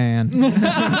off-blue van,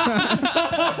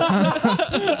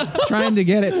 trying to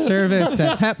get it serviced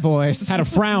at Pep Boys. Had a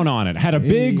frown on it. Had a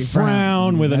big Hey,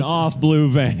 frown with an That's- off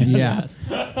blue van. Yeah.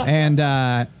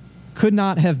 And could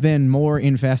not have been more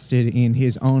invested in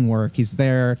his own work. He's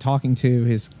there talking to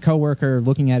his coworker,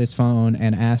 looking at his phone,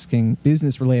 and asking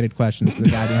business-related questions to the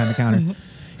guy behind the counter.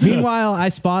 Meanwhile, I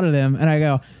spotted him, and I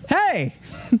go, hey!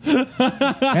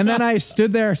 And then I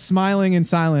stood there smiling in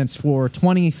silence for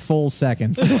 20 full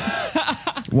seconds.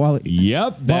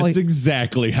 Yep, that's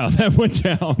exactly how that went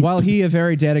down. While he, a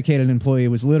very dedicated employee,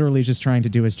 was literally just trying to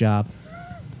do his job.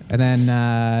 And then,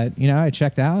 I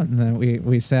checked out, and then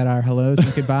we said our hellos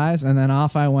and goodbyes, and then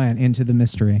off I went into the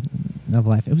mystery of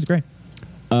life. It was great.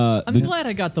 I'm glad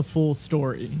I got the full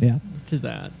story to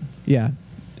that. Yeah.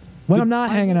 When I'm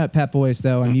not hanging out at Pep Boys,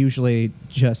 though, I'm usually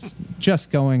just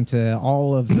going to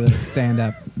all of the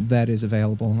stand-up that is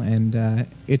available, and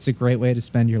it's a great way to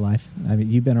spend your life. I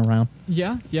mean, you've been around.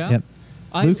 Yeah. Yep.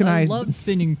 Luke and I love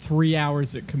spending 3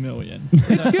 hours at Chameleon.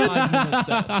 It's good. 5 minute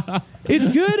set. It's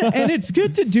good, and it's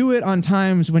good to do it on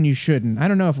times when you shouldn't. I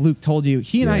don't know if Luke told you.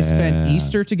 He and I spent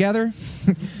Easter together.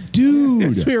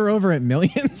 Dude. We were over at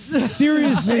Millions.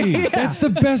 Seriously, that's the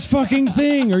best fucking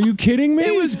thing. Are you kidding me?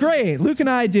 It was great. Luke and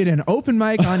I did an open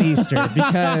mic on Easter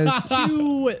because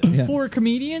 4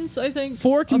 comedians, I think.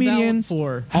 4 comedians, About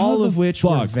 4. all of which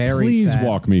were very Please sad.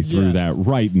 walk me through that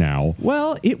right now.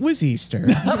 Well, it was Easter.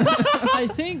 I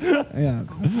think,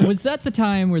 was that the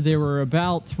time where there were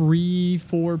about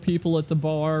 3-4 people at the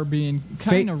bar being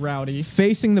kind of rowdy?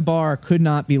 Facing the bar could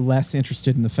not be less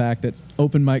interested in the fact that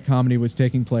open mic comedy was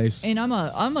taking place. And I'm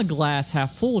a glass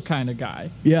half full kind of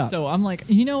guy. Yeah. So I'm like,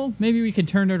 maybe we could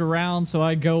turn it around. So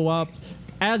I go up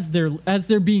as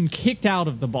they're being kicked out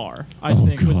of the bar. I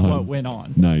think was what went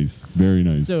on. Nice, very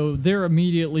nice. So they're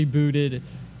immediately booted,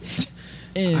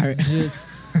 and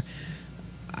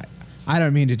I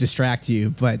don't mean to distract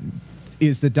you, but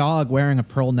is the dog wearing a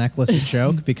pearl necklace a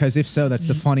joke? Because if so, that's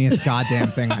the funniest goddamn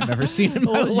thing I've ever seen in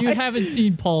my life. You haven't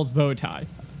seen Paul's bow tie.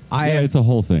 It's a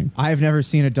whole thing. I've never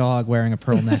seen a dog wearing a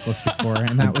pearl necklace before,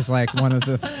 and that was like one of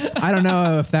the. I don't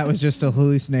know if that was just a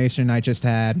hallucination I just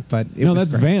had, but it No, was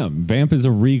that's great. Vamp. Vamp is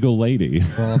a regal lady.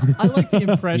 Well, I like the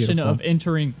impression Beautiful. of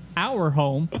entering our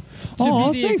home to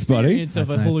Aw, be the thanks, buddy. experience of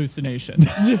That's a nice. hallucination.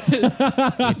 Just-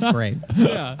 it's great.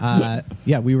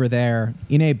 yeah. We were there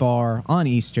in a bar on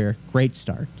Easter. Great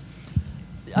start.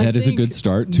 I That is a think good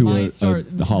start to my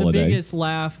a holiday. The biggest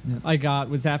laugh I got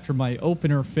was after my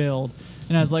opener failed,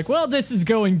 and I was like, "Well, this is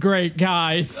going great,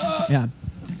 guys." Yeah.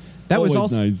 That was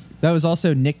Always also nice. that was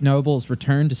also Nick Noble's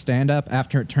return to stand up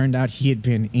after it turned out he had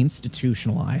been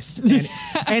institutionalized.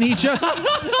 And he just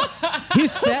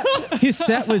his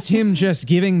set was him just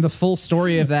giving the full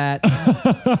story of that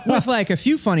with like a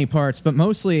few funny parts, but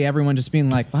mostly everyone just being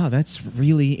like, "Wow, that's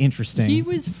really interesting." He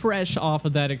was fresh off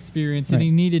of that experience, and Right.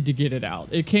 he needed to get it out.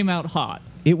 It came out hot.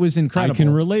 It was incredible. I can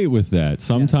relate with that.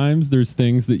 Sometimes there's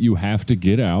things that you have to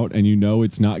get out, and you know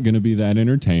it's not going to be that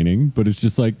entertaining, but it's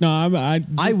just like, no,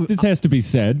 this has to be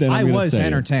said. And I I'm gonna was say it.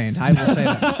 entertained. I will say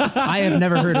that. I have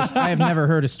never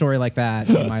heard a story like that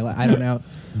in my life.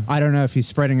 I don't know if he's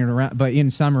spreading it around, but in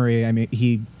summary, I mean,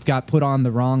 he got put on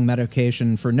the wrong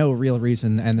medication for no real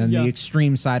reason, and then Yeah. the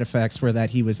extreme side effects were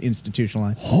that he was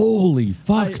institutionalized. Holy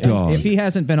fuck, dog. If he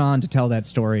hasn't been on to tell that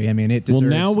story, I mean, it well,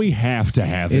 deserves. now we have to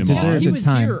have him deserves on. There's He a was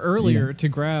time. here earlier Yeah. to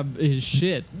grab his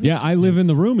shit. Yeah, I live in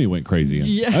the room he went crazy in.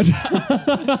 Yeah.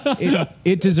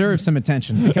 it deserves some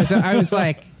attention because I was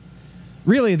like,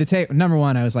 really, number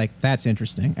one, I was like, that's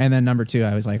interesting, and then number two,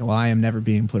 I was like, well, I am never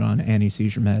being put on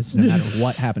anti-seizure meds, no matter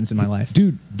what happens in my life.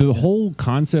 Dude, the whole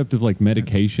concept of like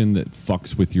medication that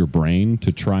fucks with your brain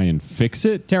to try and fix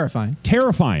it, Terrifying.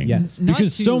 terrifying. Yes. Not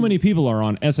Because so to- many people are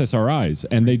on SSRIs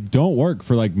and they don't work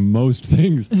for like most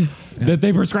things that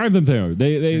they prescribe them to.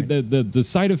 The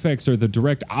side effects are the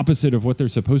direct opposite of what they're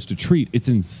supposed to treat. It's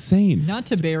insane. Not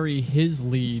to bury his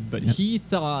lead, but he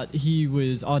thought he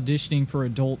was auditioning for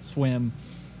Adult Swim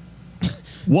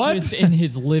What? just in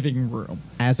his living room.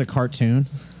 As a cartoon.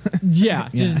 Yeah,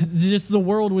 just the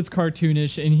world was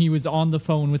cartoonish, and he was on the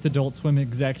phone with Adult Swim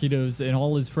executives, and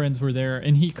all his friends were there,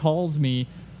 and he calls me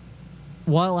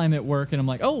while I'm at work, and I'm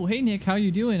like, "Oh, hey Nick, how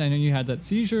you doing? I know you had that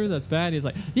seizure. That's bad." He's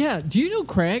like, "Yeah, do you know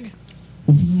Craig?"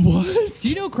 What? Do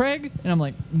you know Craig? And I'm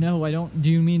like, "No, I don't. Do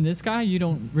you mean this guy? You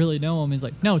don't really know him." He's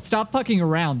like, "No, stop fucking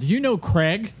around. Do you know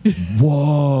Craig?"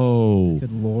 Whoa.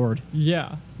 Good Lord.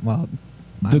 Yeah. Well,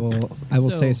 The- I will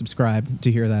So- say subscribe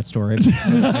to hear that story.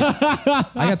 I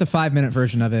got the 5-minute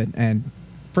version of it, and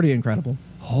pretty incredible.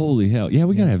 Holy hell. Yeah,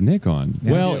 we got to have Nick on.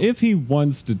 Yeah. Well, We do. if he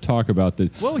wants to talk about this.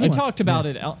 Well, he talked about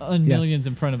it on millions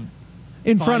in front of.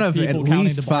 In 5 front of at people counting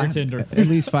least the five, bartender. at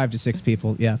least 5 to 6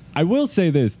 people. Yeah. I will say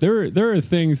this: there are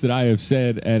things that I have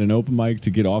said at an open mic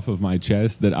to get off of my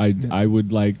chest that I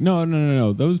would like.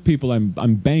 No. Those people,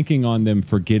 I'm banking on them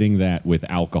forgetting that with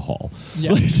alcohol.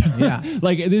 Yeah. Yeah.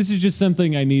 Like this is just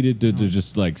something I needed to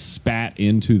just like spat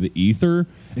into the ether,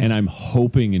 and I'm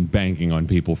hoping and banking on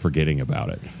people forgetting about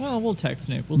it. Well, we'll text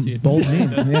Nick. We'll see it. Bold me.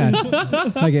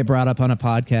 Yeah. I get brought up on a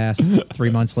podcast 3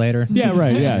 months later. Yeah,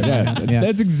 right. Yeah.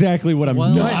 That's exactly what I'm Well,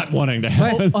 not wanting to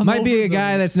happen. Might be over a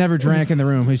guy that's never drank in the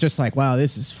room who's just like, wow,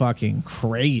 this is fucking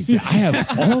crazy. I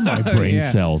have all my brain Yeah.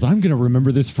 cells. I'm gonna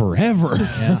remember this forever.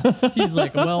 He's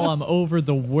like, well, I'm over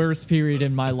the worst period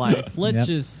in my life. Let's Yep.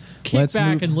 just kick Let's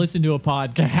back move- and listen to a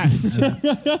podcast.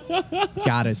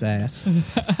 Got his ass.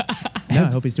 No, I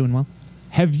hope he's doing well.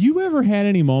 Have you ever had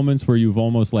any moments where you've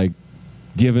almost like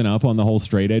given up on the whole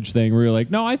straight edge thing where you're like,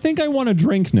 no, I think I want to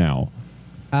drink now?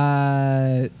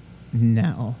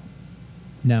 No.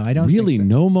 No, I don't Really? think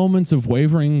so. No moments of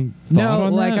wavering thought No,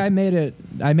 on like that?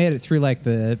 I made it through like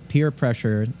the peer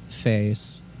pressure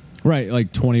phase. Right,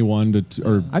 like 21 to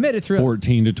or I made it through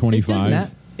 14 to It 25.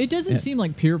 that- It doesn't Yeah. seem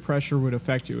like peer pressure would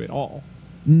affect you at all.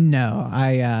 No,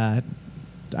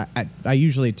 I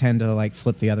usually tend to like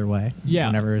flip the other way. Yeah.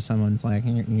 Whenever someone's like,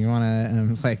 you want to, and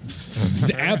I'm like,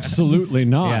 Absolutely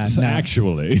not, Yeah, no.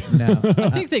 actually. no. I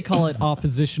think they call it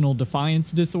oppositional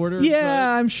defiance disorder.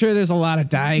 Yeah, I'm sure there's a lot of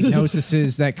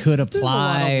diagnoses that could lot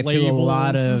apply of to a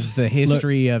lot labels. of the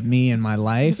history of me and my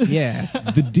life. Yeah.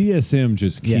 The DSM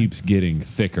just Yeah. keeps getting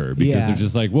thicker because Yeah. they're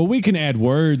just like, well, we can add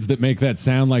words that make that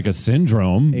sound like a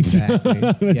syndrome. Exactly.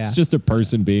 It's Yeah. just a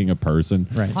person being a person.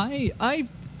 Right. I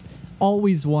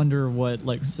always wonder what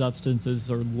like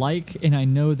substances are like, and I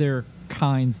know there are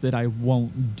kinds that I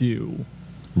won't do.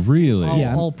 Really?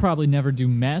 Yeah. I'll probably never do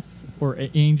meth or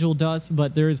angel dust,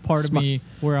 but there is part of Smi- me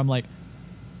where I'm like,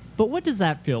 But what does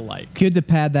that feel like? Good to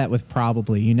pad that with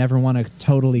probably. You never want to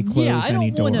totally close Yeah, any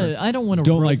door. I don't want to.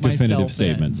 Don't like definitive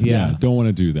statements. Yeah, don't want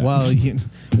to do that. Well,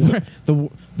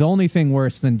 the only thing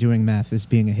worse than doing meth is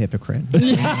being a hypocrite.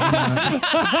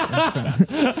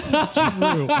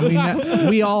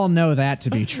 We all know that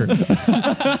to be true.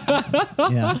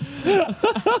 Yeah.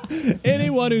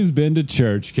 Anyone who's been to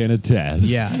church can attest.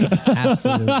 Yeah,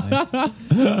 absolutely.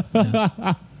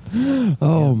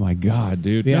 Oh my God,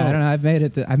 dude. Yeah, No. I don't know. I've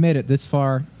made it this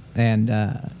far, and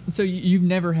So you've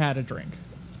never had a drink.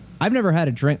 I've never had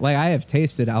a drink. Like, I have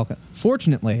tasted alcohol.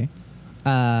 Fortunately,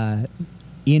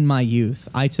 in my youth,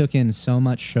 I took in so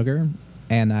much sugar,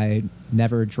 and I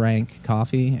never drank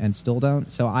coffee, and still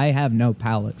don't. So I have no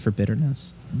palate for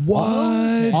bitterness.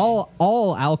 What?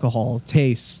 All alcohol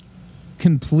tastes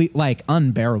complete, like,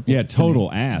 unbearable. Yeah, to total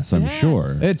me. ass, I'm Yes. sure.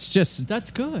 It's just That's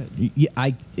good.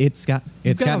 it's got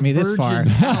got a me this far.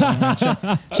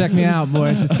 virgin Check me out,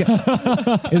 boys. It's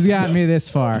got me this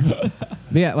far. But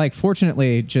yeah, like,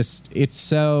 fortunately, it tastes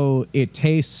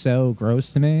so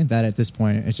gross to me that at this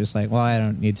point it's just like, well, I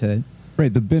don't need to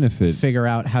Right, the benefit figure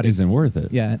out how to. isn't worth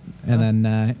it. Yeah, and then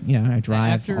I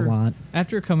drive a lot.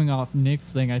 After coming off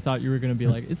Nick's thing, I thought you were going to be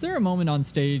like, is there a moment on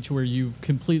stage where you've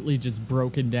completely just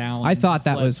broken down? I and thought just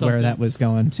that let was where something- that was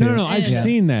going to. No, I've Yeah.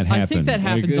 seen that happen. I think that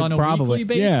happens on a probably-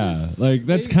 weekly basis. Yeah, like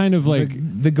that's kind of like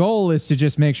The goal is to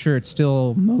just make sure it's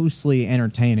still mostly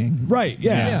entertaining. right.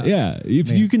 Yeah, Yeah. If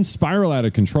Yeah. you can spiral out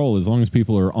of control, as long as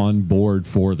people are on board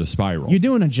for the spiral. You're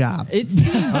doing a job. It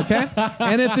seems Okay?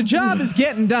 And if the job is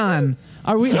getting done,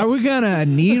 are we gonna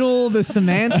needle the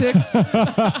semantics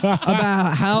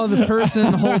about how the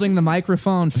person holding the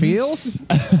microphone feels?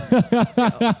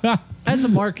 as a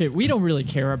market, we don't really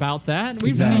care about that.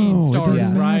 We've Exactly. seen No, it stars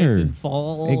doesn't rise matter. and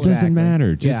fall. It Exactly. doesn't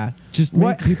matter. Just, Yeah. just make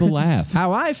What- people laugh.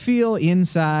 How I feel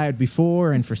inside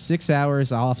before and for 6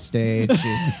 hours off stage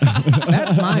is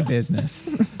that's my business.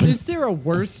 Is there a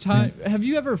worse time? Have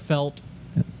you ever felt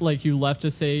like you left a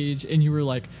stage and you were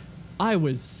like, I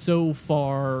was so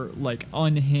far like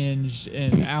unhinged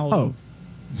and out Oh. of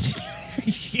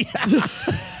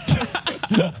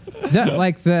That,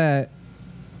 like, the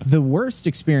worst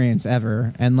experience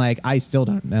ever, and like I still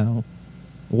don't know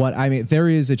what I mean. There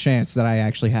is a chance that I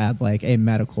actually had like a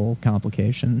medical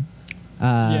complication.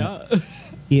 yeah.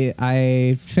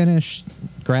 I finished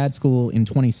grad school in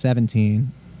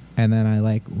 2017, and then I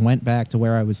like went back to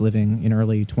where I was living in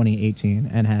early 2018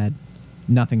 and had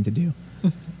nothing to do.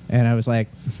 And I was like,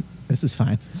 this is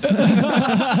fine.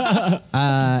 And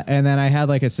then I had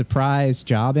like a surprise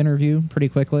job interview pretty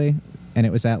quickly, and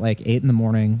it was at like 8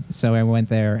 a.m. So I went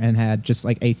there and had just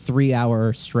like a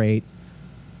 3-hour straight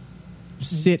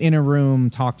sit in a room,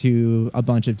 talk to a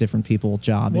bunch of different people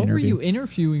job What interview. were you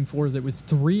interviewing for that was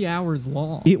 3 hours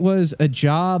long? It was a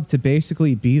job to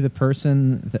basically be the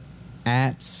person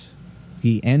at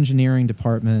the engineering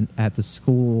department at the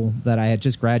school that I had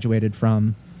just graduated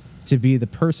from, to be the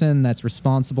person that's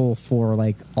responsible for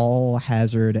like all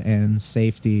hazard and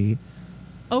safety.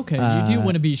 Okay, you do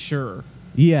want to be sure.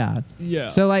 Yeah. Yeah.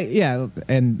 So like, yeah.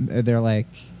 And they're like,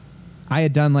 I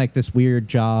had done like this weird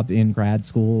job in grad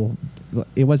school.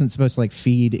 It wasn't supposed to like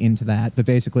feed into that, but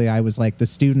basically I was like the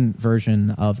student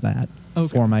version of that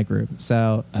for my group.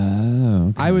 So Oh,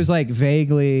 okay. I was like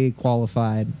vaguely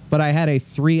qualified, but I had a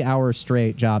 3-hour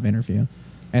straight job interview,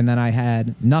 and then I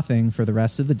had nothing for the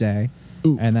rest of the day.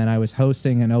 Oof. And then I was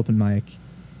hosting an open mic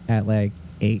at like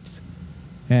 8,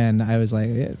 and I was like,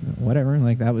 yeah, whatever.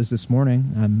 Like, that was this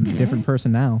morning. I'm a different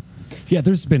person now. Yeah,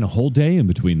 there's been a whole day in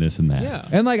between this and that. Yeah.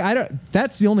 And like,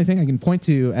 that's the only thing I can point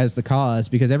to as the cause,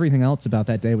 because everything else about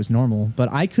that day was normal. But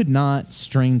I could not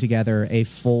string together a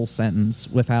full sentence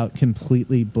without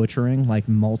completely butchering like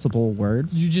multiple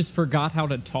words. You just forgot how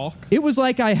to talk? It was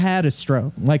like I had a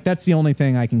stroke. Like, that's the only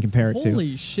thing I can compare it to.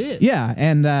 Holy shit. Yeah,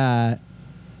 and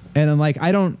I'm like,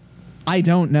 I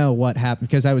don't know what happened,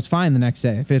 because I was fine the next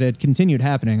day. If it had continued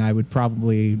happening, I would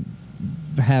probably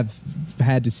have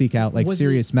had to seek out like Was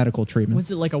serious medical treatment.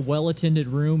 Was it like a well-attended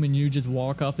room and you just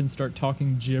walk up and start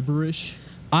talking gibberish?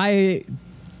 It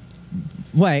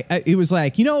was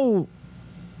like, you know,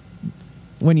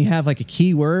 when you have like a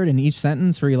keyword in each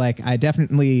sentence where you're like, I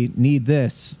definitely need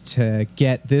this to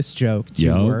get this joke to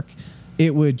Yup. work,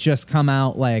 it would just come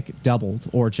out like doubled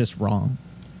or just wrong.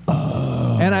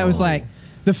 Oh. And I was like,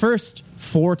 the first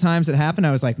 4 times it happened,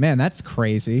 I was like, man, that's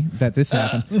crazy that this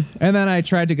happened. And then I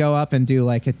tried to go up and do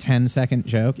like a 10-second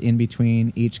joke in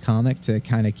between each comic to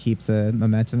kind of keep the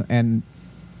momentum. And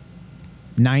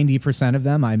 90% of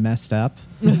them I messed up.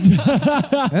 and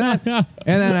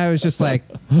then I was just like,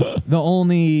 the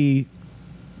only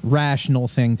rational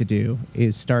thing to do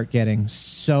is start getting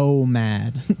so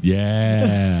mad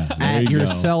Yeah. There at you go.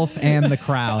 yourself and the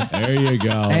crowd There you go.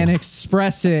 and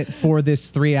express it for this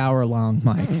 3-hour long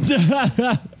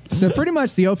mic. So pretty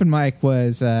much the open mic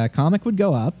was a comic would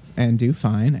go up and do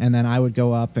fine, and then I would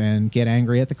go up and get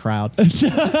angry at the crowd.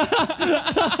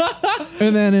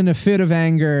 And then in a fit of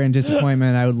anger and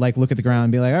disappointment, I would like look at the ground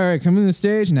and be like, all right, coming to the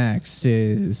stage next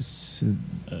is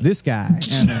this guy.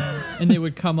 And And they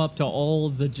would come up to all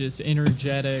the just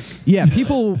energetic. yeah,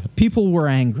 people were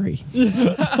angry.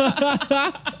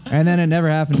 And then it never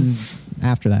happened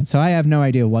after that. So I have no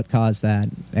idea what caused that.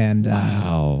 And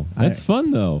Wow. That's fun,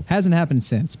 though. hasn't happened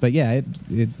since. But yeah,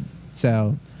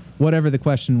 so whatever the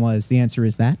question was, the answer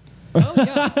is that. Oh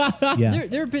yeah, Yeah.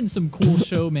 there have been some cool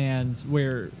showmans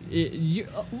where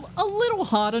a little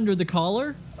hot under the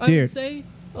collar. I Dude. would say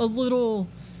a little.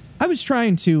 I was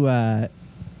trying to I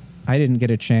didn't get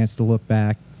a chance to look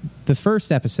back. The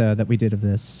first episode that we did of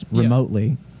this Yeah.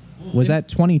 remotely, was that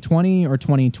 2020 or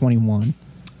 2021?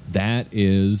 That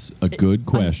is a good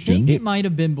I question. think it might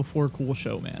have been before Cool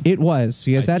Showman. It was,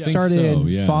 because I that think started so,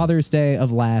 yeah. Father's Day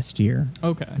of last year.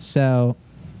 Okay. So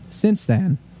since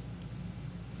then,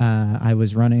 I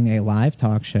was running a live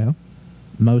talk show,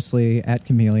 mostly at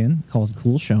Chameleon, called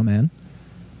Cool Showman,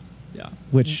 Yeah.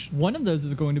 which One of those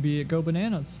is going to be at Go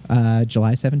Bananas.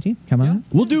 July 17th. Come on.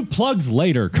 We'll do plugs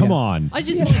later. Come Yeah. on. I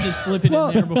just wanted to slip it Well,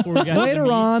 in there before we got to Later the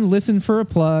meat. on, listen for a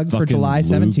plug for Fucking July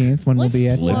Luke. 17th when Let's we'll be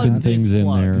at plug Flipping this things in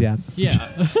plug. there. Yeah.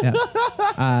 Yeah.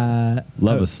 Yeah.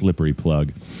 Love a slippery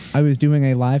plug. I was doing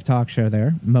a live talk show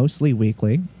there, mostly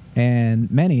weekly, and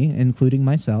many, including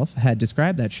myself, had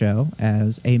described that show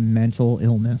as a mental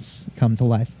illness come to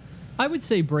life. I would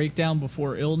say breakdown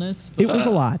before illness. But It was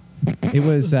a lot.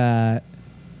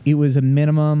 It was a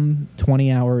minimum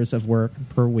 20 hours of work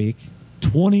per week.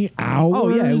 20 hours? Oh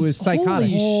yeah, it was psychotic.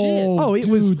 Holy shit. Oh, it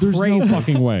was There's crazy. no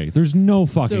fucking way. There's no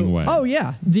fucking So- way. Oh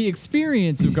yeah, The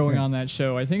experience of going on that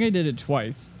show, I think I did it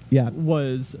twice. yeah.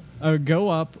 Was I would go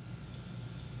up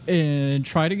and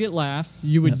try to get laughs.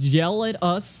 You would yell at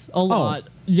us a lot,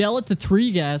 yell at the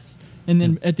three guests, and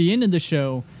then at the end of the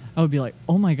show, I would be like,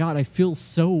 "Oh my god, I feel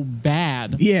so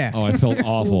bad." Yeah. Oh, I felt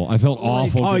awful. I felt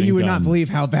awful. Oh, getting you would not done. believe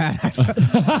how bad I felt.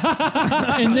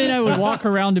 And then I would walk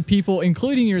around to people,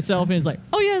 including yourself, and it's like,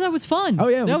 "Oh yeah, that was fun. Oh,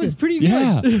 yeah, it that was was good." pretty good."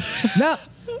 Yeah. No,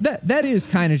 that is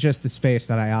kind of just the space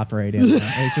that I operate in.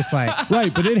 It's just like,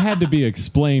 Right, but it had to be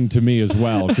explained to me as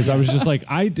well because I was just like,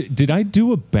 did I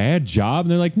do a bad job?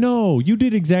 And they're like, no, you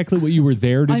did exactly what you were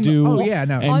there to I'm- do. Oh, yeah,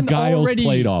 no. And I'm Giles already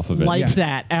played off of it. like Yeah.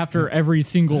 that after every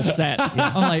single set.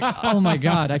 I'm like, oh my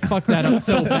god, I fucked that up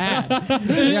so bad.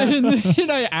 And then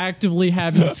I actively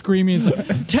have him screaming, it's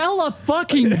like, tell a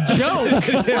fucking joke.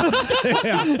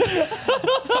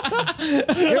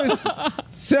 it was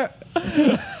so.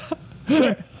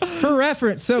 For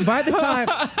reference, so by the time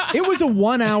it was a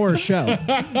 1 hour show,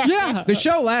 Yeah. the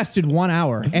show lasted 1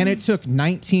 hour and it took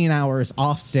 19 hours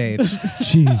off stage.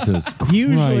 Jesus Christ,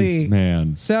 Usually-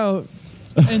 man. So,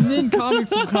 And then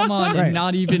comics will come on Right. and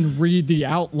not even read the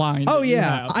outline. oh that you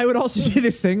yeah, have. I would also do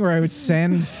this thing where I would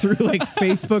send through like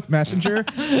Facebook Messenger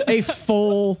a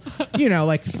full,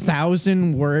 like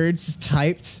 1,000 words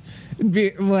typed.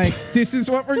 Be like, this is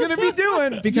what we're gonna be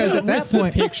doing because at that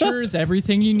point, Pictures,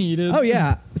 everything you needed. oh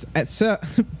yeah. So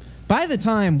by the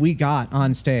time we got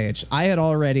on stage, I had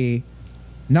already,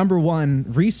 number one,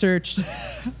 researched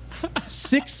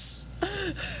six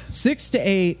to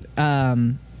eight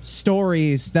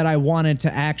stories that I wanted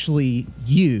to actually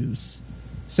use.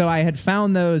 So I had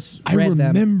found those, I read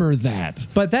them. remember that.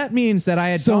 But that means that I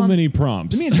had So gone, many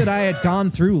prompts. It means that I had gone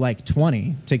through like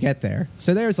 20 to get there.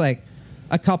 So there's like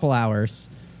a couple hours,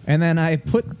 and then I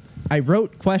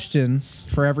wrote questions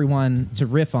for everyone to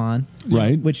riff on,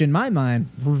 Right. which in my mind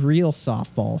were real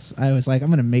softballs. I was like, I'm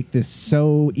gonna make this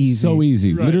so easy. So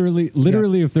easy. Right.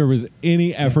 Literally, if there was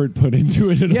any effort put into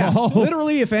it at Yeah, all.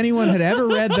 literally, if anyone had ever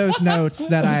read those notes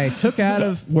that I took out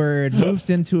of Word, moved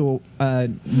into a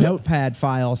notepad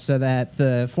file so that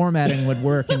the formatting would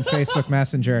work in Facebook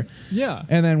Messenger, Yeah.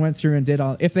 and then went through and did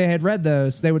all. If they had read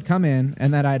those, they would come in,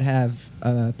 and that I'd have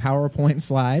a PowerPoint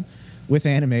slide with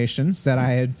animations that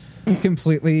I had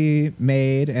completely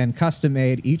made and custom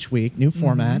made each week, new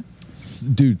format.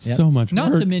 Dude, Yep. so much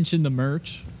Not work. to mention the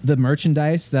merch. The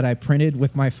merchandise that I printed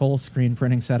with my full screen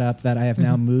printing setup that I have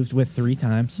now moved with 3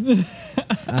 times.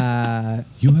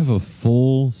 You have a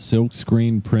full silk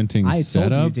screen printing I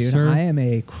setup, told you, dude, sir? I am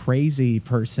a crazy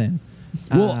person.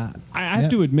 Well, I have yeah.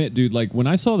 to admit, dude, like when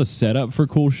I saw the setup for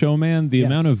Cool Showman, the Yeah.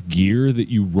 amount of gear that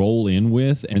you roll in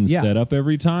with and Yeah. set up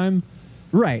every time,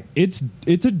 Right. It's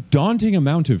a daunting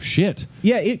amount of shit.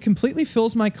 Yeah, it completely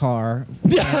fills my car.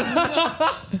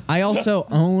 I also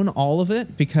own all of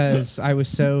it because I was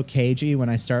so cagey when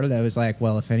I started. I was like,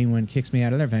 well, if anyone kicks me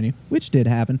out of their venue, which did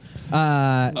happen,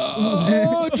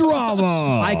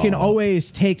 Drama. I can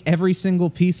always take every single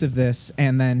piece of this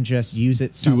and then just use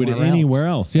it Do somewhere it anywhere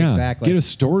else. Yeah, Exactly. Get a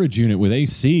storage unit with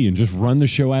AC and just run the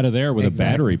show out of there with Exactly.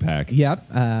 a battery pack.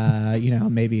 Yep.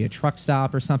 Maybe a truck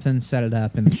stop or something, set it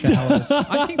up in the showers.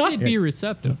 I think they'd be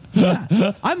receptive.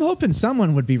 Yeah. I'm hoping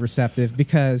someone would be receptive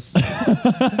because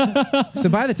so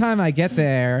by the time I get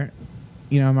there,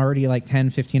 I'm already like 10,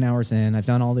 15 hours in. I've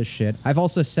done all this shit. I've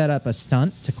also set up a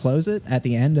stunt to close it at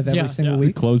the end of every single The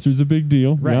week. closer's a big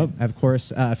deal. Right. Yep. Of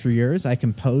course, for years, I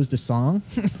composed a song.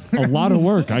 A lot of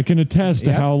work. I can attest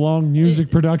to Yep. how long music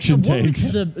production What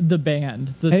takes. was the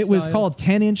band? The It was style? called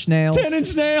 10 Inch Nails.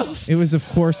 10-inch nails. It was, of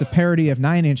course, a parody of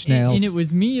 9 Inch Nails. And it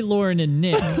was me, Lauren, and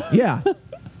Nick. Yeah.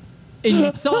 And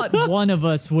you thought one of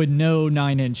us would know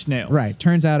 9 Inch Nails. Right.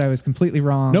 Turns out I was completely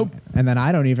wrong. Nope. And then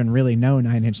I don't even really know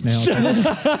 9 Inch Nails.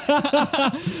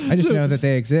 I just know that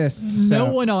they exist. So.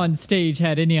 No one on stage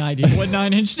had any idea what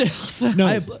 9 Inch Nails are.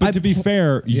 No, but to be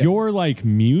fair, Yeah. your like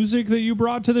music that you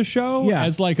brought to the show Yeah.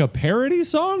 as like a parody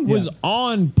song was Yeah.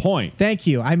 on point. Thank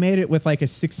you. I made it with like a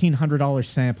 $1,600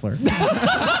 sampler.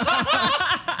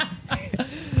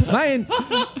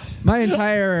 My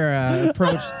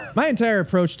entire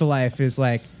approach to life is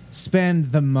like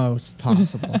spend the most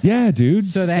possible. Yeah, dude.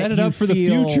 So that set it you up for the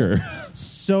feel future.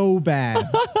 So bad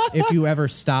if you ever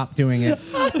stop doing it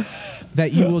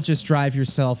that you will just drive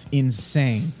yourself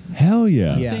insane. Hell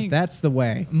yeah. Yeah, think- that's the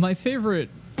way. My favorite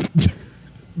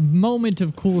moment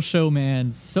of Cool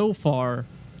Showman so far,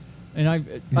 and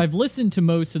I've listened to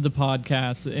most of the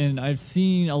podcasts and I've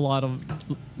seen a lot of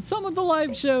some of the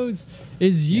live shows,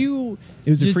 is you.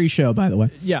 It was a just- free show, by the way.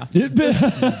 Yeah.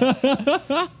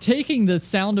 Taking the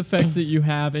sound effects that you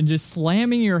have and just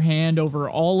slamming your hand over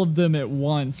all of them at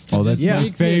once to Oh, that's just my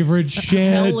make favorite this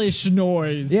shit. hellish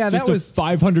noise. Yeah, Just that was a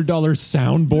 $500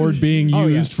 soundboard being Oh,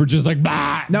 yeah. used for just like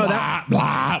blah, No, blah,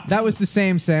 blah. that was the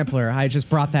same sampler. I just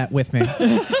brought that with me.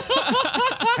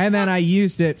 And then I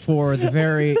used it for the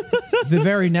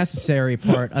very necessary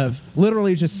part of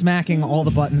literally just smacking all the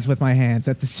buttons with my hands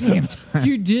at the same time.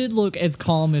 You did look as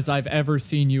calm as I've ever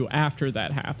seen you after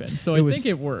that happened. So It I was- think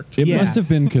it worked. It Yeah. must have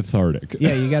been cathartic.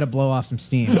 Yeah, you got to blow off some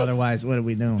steam. Otherwise, what are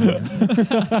we doing?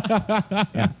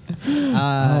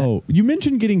 Oh, you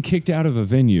mentioned getting kicked out of a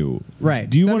venue. Right.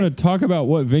 Do you So, want to talk about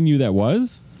what venue that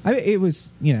was? It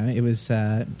was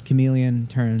Chameleon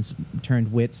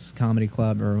turned Wits Comedy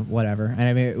Club or whatever. And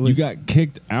I mean, it was. You got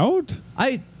kicked out?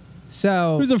 It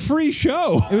So was a free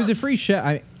show. it was a free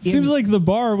show. Seems like the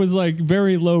bar was like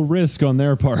very low risk on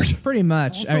their part. pretty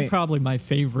much. Also, probably my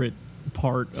favorite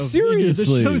part of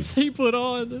Seriously? the shows they put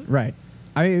on. Right.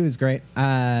 I mean, it was great.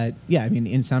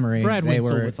 In summary, Brad they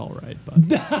Witzel were was all right, but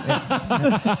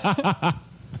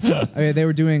they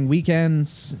were doing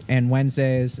weekends and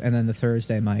Wednesdays, and then the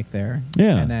Thursday mic there.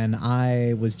 Yeah. And then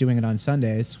I was doing it on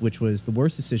Sundays, which was the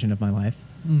worst decision of my life,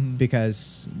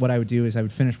 because what I would do is I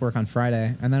would finish work on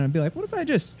Friday, and then I'd be like, what if I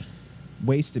just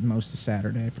wasted most of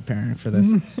Saturday preparing for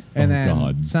this? And then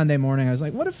God. Sunday morning, I was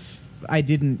like, what if I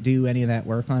didn't do any of that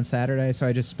work on Saturday? So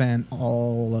I just spent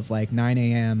all of like 9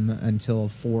 a.m. until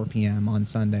 4 p.m. on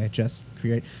Sunday just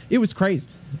create. It was crazy.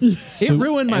 It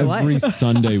ruined my Every life.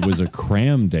 Sunday was a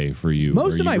cram day for you. Most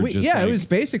where of you my were week, just yeah, like, it was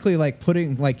basically like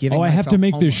giving. Oh, I have to myself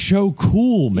make this homework. show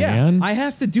cool, man. Yeah, I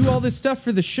have to do all this stuff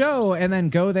for the show, and then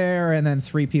go there, and then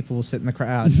 3 people will sit in the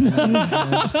crowd,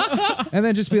 and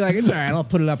then just be like, "It's all right, I'll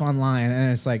put it up online,"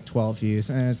 and it's like 12 views,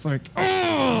 and it's like,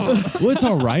 Well, it's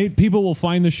all right. People will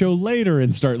find the show later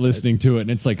and start listening to it,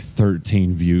 and it's like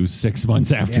 13 views 6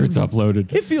 months after Yeah. it's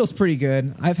uploaded. it feels pretty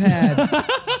good. I've had,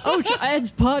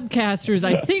 as podcasters,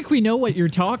 I think we know what you're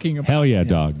talking about. Hell yeah,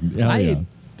 dog. Hell yeah.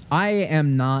 I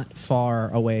am not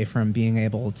far away from being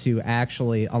able to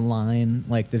actually align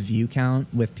like the view count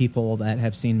with people that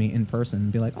have seen me in person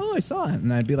and be like, "Oh, I saw it,"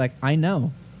 and I'd be like, "I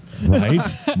know, Right?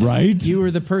 Right? you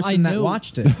were the person that know.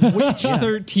 watched it." Which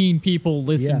 13 people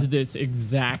listened Yeah. to this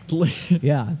exactly?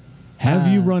 Yeah.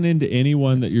 Have you run into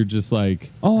anyone that you're just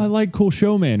like, oh, I like Cool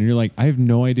Showman? And you're like, I have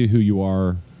no idea who you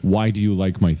are. Why do you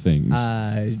like my things?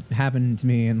 Happened to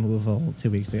me in Louisville 2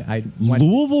 weeks ago.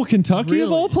 Louisville, Kentucky,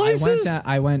 of all places?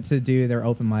 I went to do their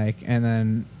open mic, and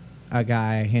then a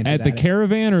guy hinted At the it.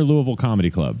 Caravan or Louisville Comedy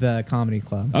Club? The comedy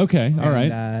club. Okay, all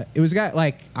right. And, it was a guy,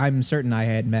 like, I'm certain I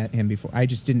had met him before. I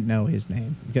just didn't know his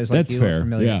name because, like, That's he looked fair,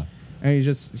 familiar. yeah. And he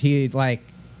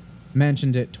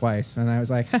mentioned it twice, and I was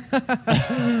like,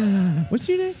 "What's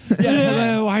your name?"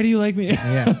 Why do you like me?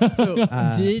 Yeah. So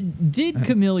did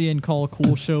Chameleon call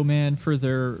Cool Show Man for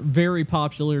their very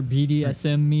popular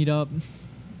BDSM meetup?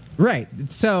 Right.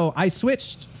 So I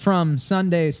switched from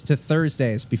Sundays to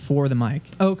Thursdays before the mic,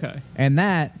 Okay. and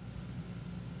that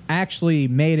actually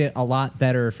made it a lot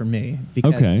better for me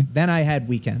because Okay. then I had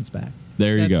weekends back.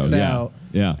 There you go. That's- So,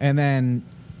 yeah. And then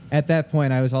at that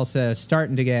point, I was also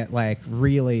starting to get like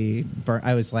really burnt.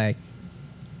 I was like,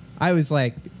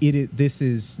 this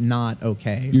is not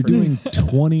okay. You're for me. doing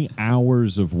 20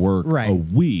 hours of work Right. a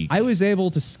week. I was able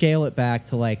to scale it back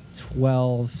to like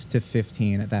 12 to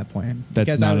 15 at that point. That's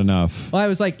Because not I, enough. Well, I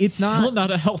was like, it's Still not.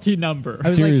 not a healthy number. I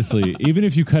was like, Seriously, even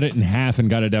if you cut it in half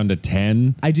and got it down to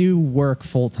 10. I do work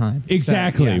full time.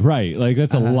 Exactly, right. Like,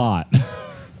 that's a lot.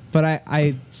 But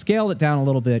I scaled it down a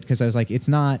little bit because I was like, it's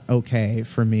not okay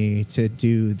for me to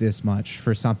do this much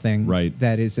for something Right.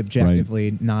 that is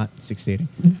objectively not succeeding.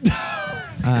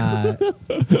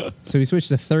 So we switched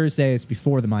to Thursdays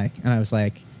before the mic, and I was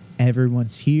like,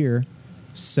 everyone's here.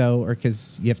 So, or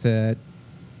because you have to,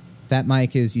 that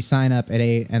mic is you sign up at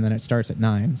 8 and then it starts at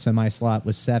 9. So my slot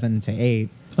was 7 to 8.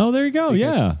 Oh, there you go.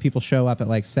 because Yeah. people show up at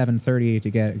like 7:30 to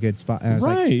get a good spot. And I was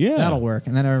Right, like, yeah. that'll work.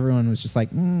 And then everyone was just like,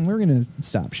 we're going to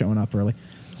stop showing up early.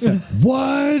 So,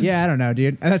 What? yeah, I don't know,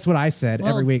 dude. That's what I said Well,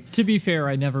 every week. To be fair,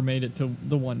 I never made it to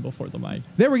the one before the mic.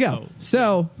 There we go. Oh.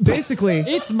 So basically,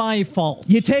 It's my fault.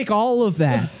 you take all of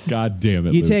that. God damn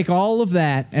it. You Luke. take all of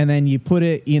that and then you put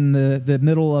it in the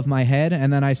middle of my head,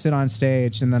 and then I sit on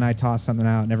stage and then I toss something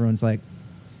out and everyone's like,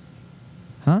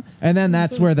 huh? And then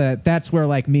that's where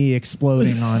like me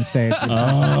exploding on stage.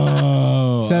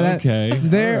 Oh, So that okay.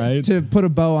 there All right. to put a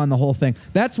bow on the whole thing.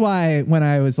 That's why when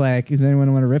I was like, "Does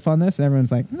anyone want to riff on this?" And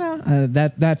everyone's like, "No."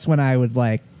 That's when I would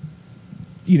like,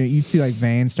 you'd see like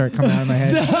veins start coming out of my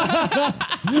head.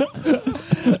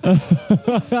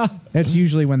 That's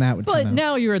usually when that would But come out.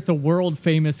 now you're at the world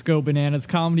famous Go Bananas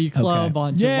Comedy Club Okay.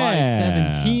 on July Yeah.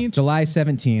 17th. July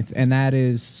 17th, and that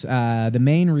is the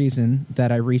main reason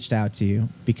that I reached out to you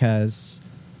because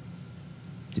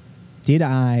did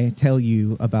I tell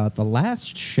you about the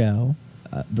last show,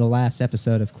 the last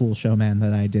episode of Cool Show Man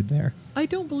that I did there I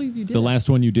don't believe you did. The last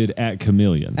one you did at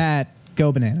Chameleon. at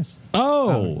Go Bananas?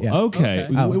 Oh, yeah. okay.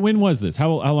 Okay. Oh. When was this? How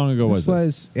long ago was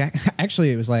this?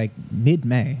 Actually, it was like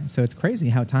mid-May, so it's crazy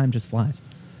how time just flies.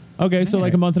 Okay, so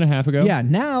like a month and a half ago. Yeah,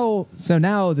 now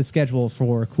the schedule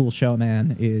for Cool Show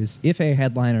Man is if a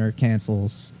headliner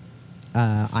cancels,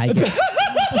 I get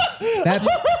that's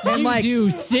and You like do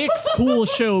 6 Cool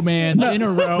Showmans in a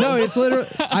row. no, it's literally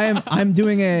I'm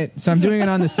doing it. So I'm doing it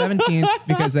on the 17th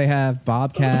because they have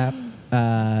Bobcat.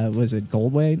 Was it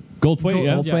Goldweight? Goldthwait,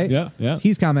 yeah. Goldthwait? Yeah.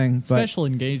 He's coming. But Special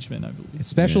engagement, I believe.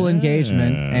 special Yeah,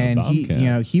 engagement, and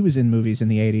Bobcat. he was in movies in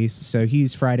the 80s, so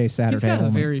he's Friday, Saturday He's got a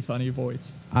only. very funny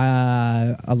voice.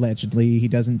 Allegedly, he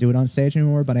doesn't do it on stage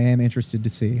anymore, but I am interested to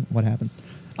see what happens.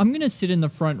 I'm going to sit in the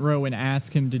front row and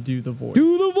ask him to do the voice.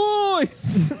 Do the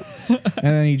voice, and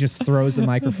then he just throws the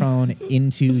microphone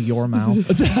into your mouth.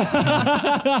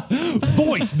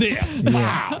 Voice this.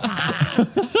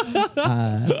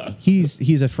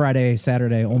 He's a Friday,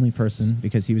 Saturday only person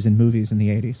because he was in movies in the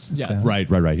 80s. Yes. so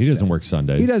Right. He doesn't work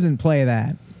Sundays. He doesn't play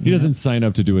that. He doesn't sign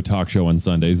up to do a talk show on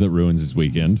Sundays that ruins his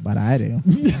weekend. But I do.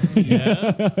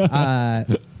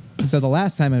 So the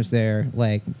last time I was there,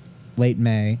 like late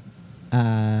May,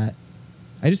 I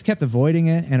just kept avoiding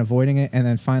it, and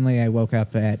then finally I woke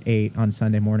up at 8 on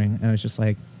Sunday morning, and I was just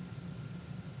like,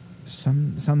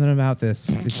 something about this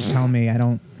is telling me I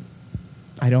don't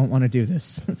want to do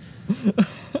this.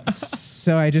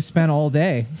 So I just spent all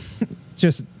day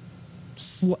just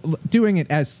doing it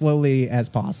as slowly as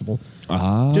possible.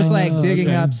 Just like digging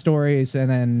okay. up stories and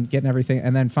then getting everything.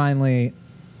 And then finally,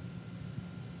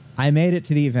 I made it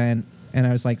to the event, and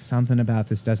I was like, something about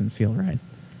this doesn't feel right.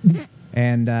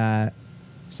 And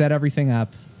set everything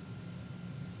up.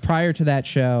 Prior to that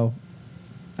show,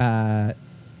 I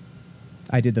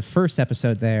did the first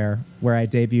episode there where I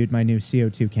debuted my new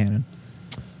CO2 cannon.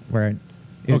 Where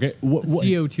Okay. A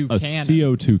CO2 a cannon.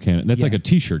 CO2 cannon. That's Yeah. like a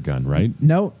t-shirt gun, right?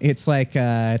 No, it's like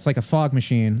a fog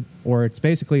machine, or it's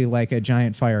basically like a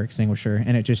giant fire extinguisher,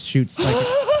 and it just shoots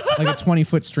like a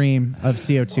 20-foot stream of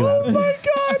CO2 out of it.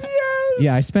 God, yes.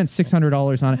 Yeah, I spent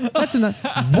 $600 on it. That's enough.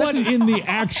 What in the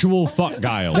actual fuck,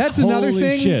 Guile? That's another Holy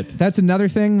thing. Shit. That's another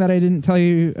thing that I didn't tell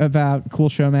you about Cool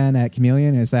Showman at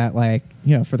Chameleon is that, like,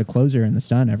 you know, for the closer and the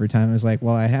stun every time, I was like,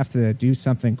 well, I have to do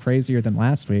something crazier than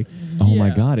last week. Oh my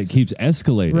Yeah. God, it keeps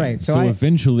escalating. Right, so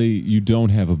eventually you don't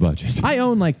have a budget. I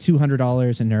own like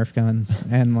 $200 in Nerf guns,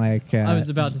 and like I was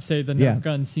about to say the Nerf yeah.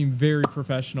 guns seem very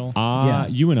professional. Yeah.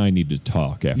 You and I need to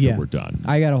talk after yeah, we're done.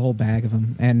 I got a whole bag of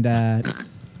them, and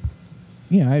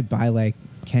you know, I'd buy like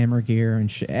camera gear and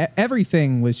shit.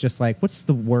 Everything was just like, what's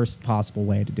the worst possible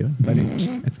way to do it? But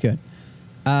it's good.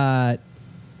 I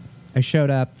showed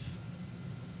up.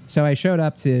 So I showed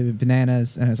up to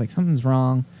Bananas, and I was like, something's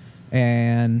wrong,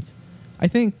 and I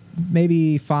think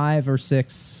maybe 5 or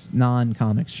 6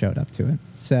 non-comics showed up to it.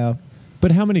 So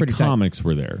But how many Pretty tight. comics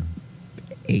were there?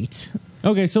 8.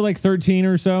 Okay, so like 13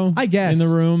 or so? I guess. In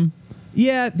the room?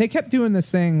 Yeah, they kept doing this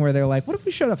thing where they're like, what if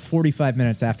we showed up 45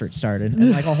 minutes after it started?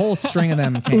 And like a whole string of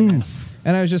them came in.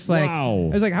 And I was just like, Wow.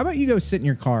 I was like, how about you go sit in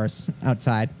your cars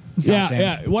outside? Yeah, Goddamn.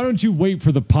 yeah. Why don't you wait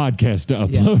for the podcast to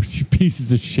upload, you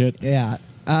pieces of shit? Yeah.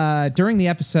 During the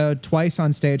episode, twice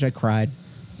on stage, I cried.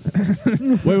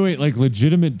 Wait, like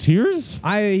legitimate tears?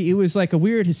 It was like a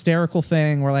weird hysterical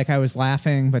thing where like I was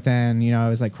laughing, but then, you know, I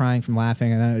was like crying from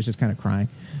laughing, and then I was just kind of crying.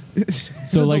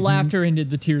 So like the laughter ended,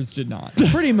 the tears did not.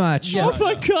 Pretty much. Yeah. Oh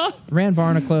my God. Rand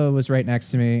Barnacle was right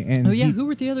next to me. And Oh yeah, who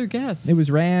were the other guests? it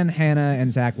was Rand, Hannah,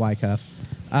 and Zach Wycuff.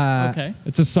 Okay.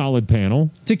 It's a solid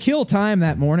panel. To kill time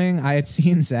that morning, I had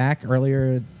seen Zach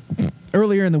earlier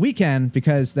in the weekend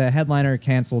because the headliner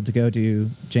canceled to go do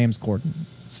James Corden.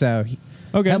 So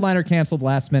headliner canceled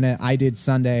last minute. I did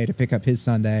Sunday to pick up his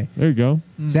Sunday. There you go.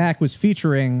 Zach was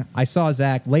featuring. I saw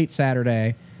Zach late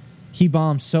Saturday. He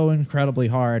bombed so incredibly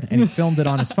hard, and he filmed it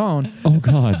on his phone. Oh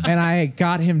God. And I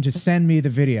got him to send me the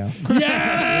video.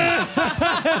 Yeah.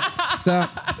 So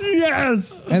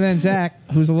Yes. and then Zach,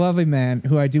 who's a lovely man,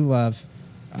 who I do love,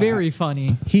 Very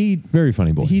funny. he Very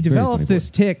funny boy. he Very developed funny boy. this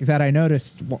tick that I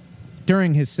noticed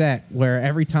during his set, where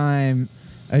every time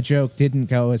a joke didn't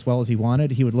go as well as he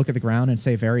wanted, he would look at the ground and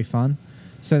say "very fun."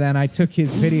 So then I took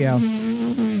his video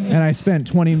and I spent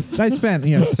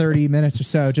 30 minutes or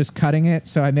so just cutting it.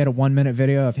 So I made a 1-minute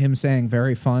video of him saying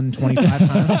 "very fun" 25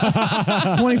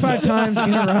 times, 25 times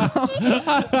in a row.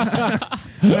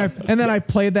 and then I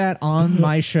played that on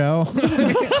my show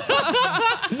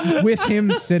with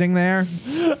him sitting there.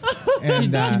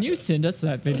 And Can you send us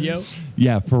that video?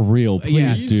 Yeah, for real.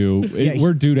 Please Yeah. do. Yeah,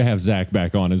 We're due to have Zach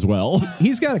back on as well.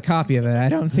 he's got a copy of it. I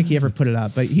don't think he ever put it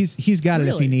up, but he's got it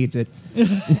if he Really? needs it.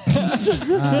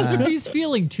 If he's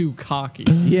feeling too cocky.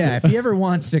 Yeah, if he ever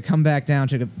wants to come back down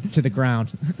to the ground,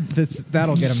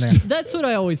 that'll get him there. That's what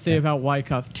I always say about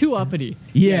Wycuff. Too uppity.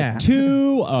 Yeah.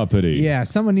 Too uppity. Yeah,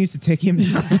 someone needs to take him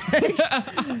down.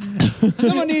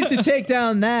 Someone needs to take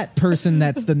down that person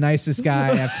that's the nicest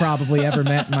guy I've probably ever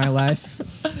met in my life.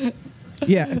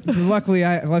 Yeah, luckily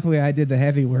I did the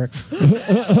heavy work.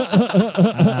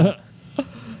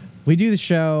 We do the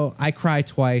show. I cry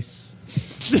twice.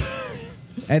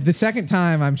 At the second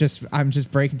time, I'm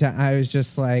just breaking down. I was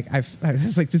just like, I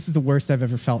was like, this is the worst I've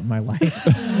ever felt in my life,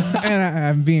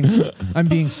 and I'm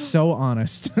being so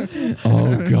honest.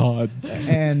 Oh God.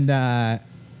 And I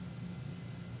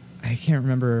can't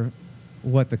remember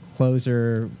what the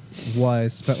closer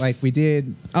was, but like we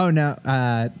did. Oh no,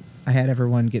 I had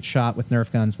everyone get shot with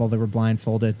Nerf guns while they were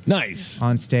blindfolded Nice.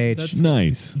 on stage. That's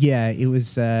Nice. Yeah, it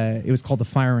was called the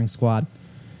Firing Squad.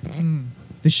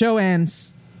 The show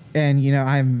ends, and you know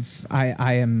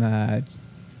I am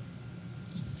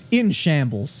in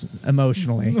shambles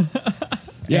emotionally.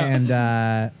 Yeah.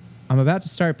 And I'm about to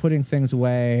start putting things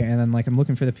away, and then like I'm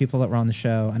looking for the people that were on the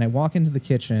show, and I walk into the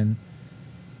kitchen,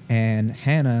 and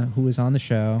Hannah, who was on the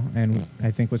show and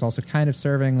I think was also kind of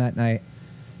serving that night,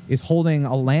 is holding a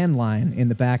landline in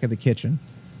the back of the kitchen,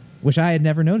 which I had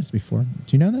never noticed before.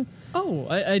 Do you know that? Oh,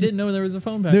 I didn't know there was a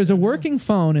phone back There's a there. working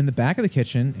phone in the back of the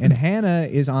kitchen, and Hannah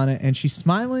is on it, and she's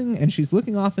smiling, and she's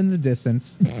looking off in the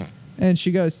distance, and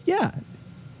she goes, yeah,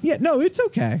 no, it's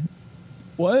okay.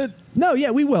 What? No,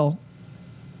 yeah, we will.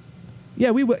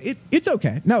 Yeah, we will. It's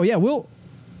okay. No, yeah, we'll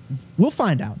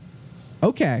find out.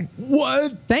 Okay.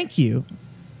 What? Thank you.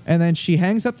 And then she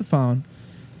hangs up the phone,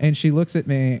 and she looks at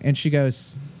me, and she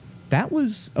goes, that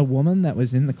was a woman that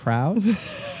was in the crowd?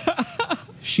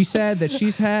 She said that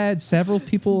she's had several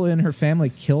people in her family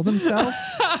kill themselves,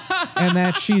 and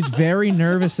that she's very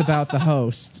nervous about the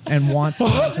host and wants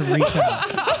someone to reach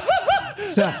out.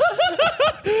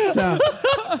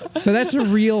 So that's a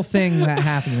real thing that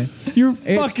happened to me. You're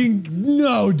It's- fucking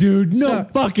no, dude. No So-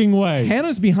 fucking way.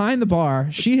 Hannah's behind the bar.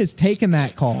 She has taken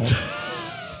that call.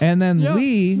 And then Yeah.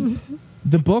 Lee,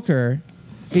 the booker,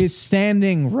 is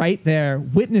standing right there,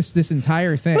 witnessed this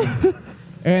entire thing,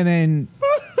 and then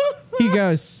he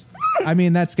goes, I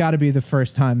mean, that's got to be the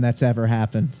first time that's ever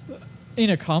happened. In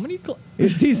a comedy club?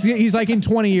 He's like, in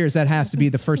 20 years, that has to be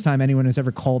the first time anyone has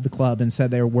ever called the club and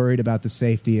said they were worried about the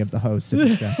safety of the host of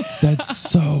the show. That's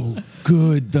so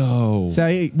good, though.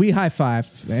 So we high five,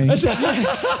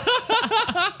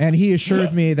 and he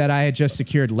assured me that I had just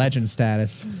secured legend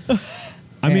status.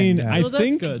 I mean, And, I Well, that's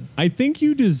think good. I think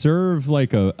you deserve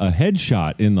like a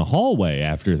headshot in the hallway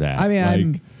after that. I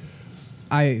mean,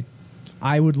 like,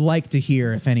 I would like to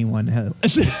hear if anyone has,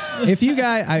 if you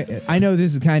guys, I know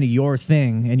this is kind of your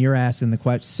thing and you're asking the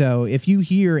question. So if you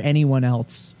hear anyone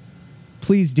else,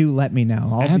 please do let me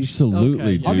know. absolutely,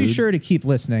 Okay, dude. I'll be sure to keep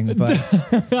listening. But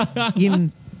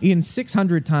in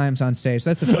 600 times on stage,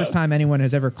 that's the first time anyone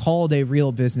has ever called a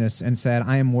real business and said,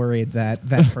 I am worried that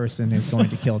that person is going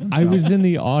to kill I themselves. was in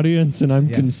the audience and I'm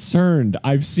Yeah. concerned.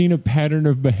 I've seen a pattern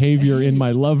of behavior in my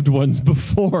loved ones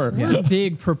before. We're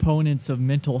big proponents of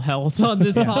mental health on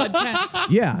this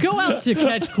podcast. Yeah. Go out to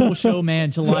Catch Cool Show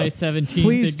Man July 17th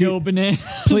Please at do. Go Banana.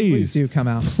 Please do come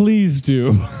out. Please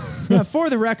do. Now, for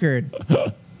the record,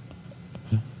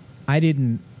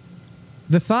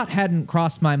 the thought hadn't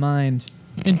crossed my mind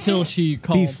Until she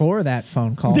called. before that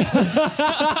phone call.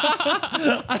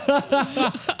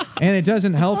 And it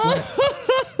doesn't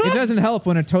help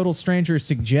when a total stranger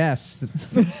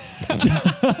suggests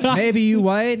maybe you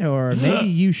white or maybe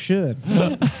you should.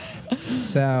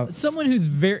 So Someone who's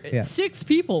very. Yeah. 6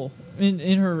 people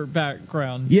in her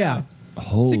background. yeah,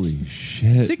 Holy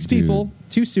shit. 6 dude. people,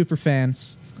 2 super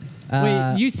fans.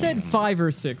 Wait, you said 5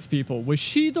 or 6 people. Was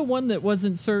she the one that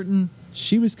wasn't certain?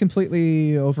 She's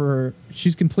completely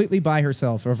by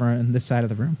herself over on this side of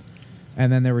the room.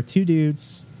 And then there were 2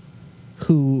 dudes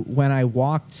who, when I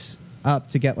walked up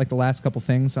to get like the last couple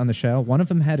things on the show, one of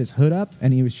them had his hood up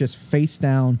and he was just face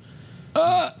down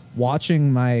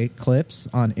watching my clips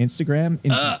on Instagram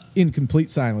in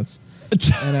complete silence.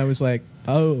 And I was like,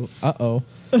 oh, uh-oh.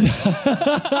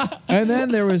 And then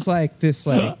there was like this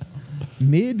like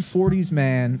mid-40s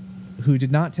man who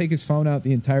did not take his phone out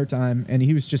the entire time, and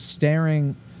he was just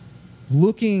staring,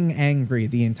 looking angry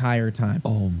the entire time.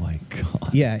 Oh my God.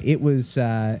 Yeah, it was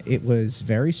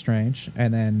very strange.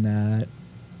 And then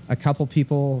a couple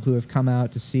people who have come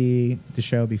out to see the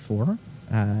show before.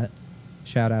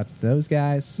 Shout out to those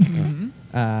guys.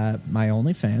 My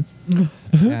only fans.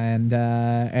 And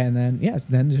then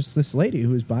then just this lady who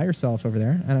was by herself over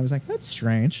there, and I was like, that's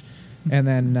strange. And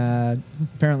then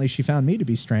apparently she found me to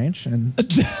be strange and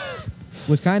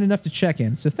was kind enough to check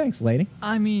in. So thanks, lady.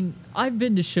 I mean, I've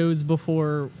been to shows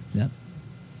before, Yeah.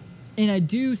 and I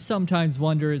do sometimes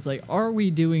wonder, it's like, are we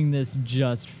doing this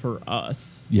just for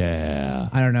us? Yeah.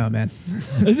 I don't know, man.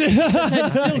 I'd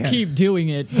still keep doing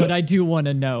it, but I do want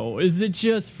to know. Is it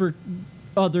just for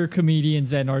other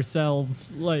comedians and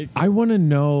ourselves? Like, I want to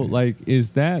know, like,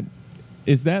 is that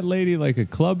lady like a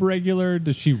club regular?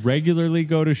 Does she regularly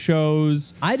go to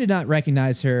shows? I did not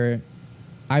recognize her.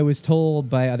 I was told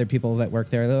by other people that work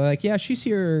there, they're like, yeah, she's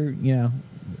here,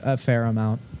 a fair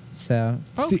amount. So,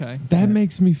 See, okay. that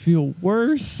makes me feel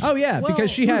worse. oh yeah, Well,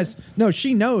 because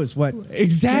she knows what.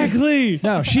 Exactly.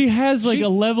 No. She has like She- a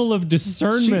level of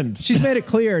discernment. She's made it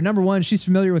clear. Number one, she's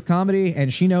familiar with comedy,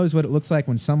 and she knows what it looks like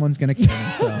when someone's going to kill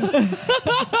themselves.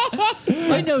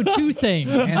 I know 2 things.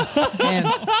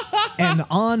 and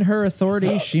on her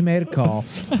authority, she made a call.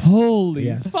 Holy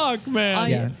Yeah. fuck, man.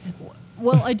 Yeah.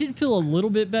 Well, I did feel a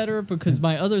little bit better because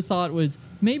my other thought was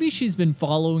maybe she's been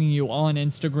following you on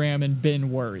Instagram and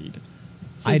been worried.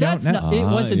 So I don't that's know. not. It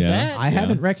wasn't yeah. that. I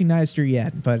haven't recognized her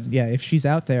yet, but yeah, if she's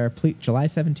out there, please, July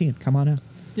 17th, come on out.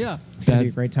 Yeah. It's going to be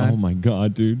a great time. Oh my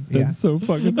God, dude. That's Yeah. so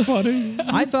fucking funny.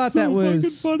 I thought So that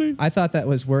was fucking funny. I thought that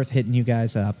was worth hitting you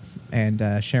guys up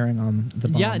and sharing on the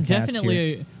Bombcast Yeah, here.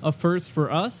 definitely a first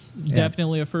for us. Yeah.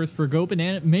 Definitely a first for Go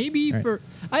Banana. Maybe Right. for,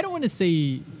 I don't want to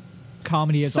say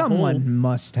comedy as a Someone whole.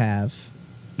 must have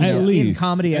At in least.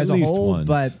 comedy At as a least whole. once.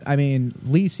 But I mean,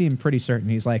 Lee seemed pretty certain.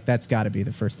 He's like, that's got to be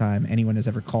the first time anyone has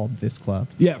ever called this club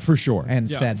Yeah, for sure. and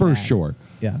Yeah. said for that. sure.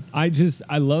 Yeah. I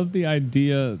love the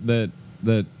idea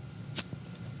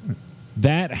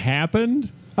that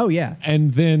happened, Oh yeah.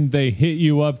 and then they hit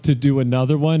you up to do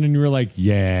another one, and you were like,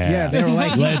 Yeah, they were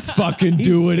like, let's fucking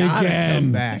do he's it gotta again.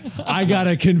 come back. I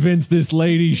gotta convince this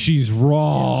lady she's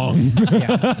wrong.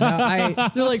 Yeah. No,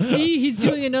 They're like, see, he's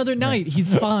doing another night.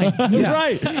 He's fine. Yeah.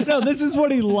 Right? No, this is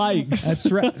what he likes.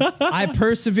 that's right. I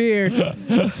persevered.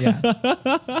 Yeah.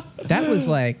 That was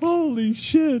like Holy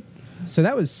shit! so.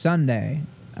 That was Sunday.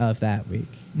 of that week.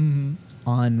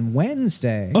 On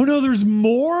Wednesday. Oh no, there's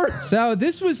more. So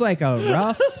this was like a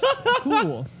rough.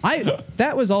 Cool.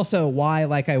 That was also why,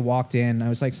 like, I walked in. I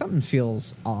was like, something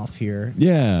feels off here.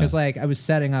 Yeah. Because like I was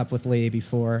setting up with Lee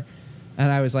before,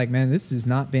 and I was like, man, this has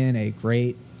not been a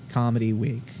great comedy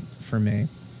week for me.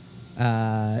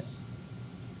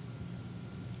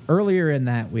 Earlier in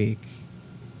that week,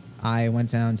 I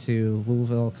went down to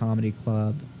Louisville Comedy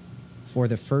Club for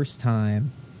the first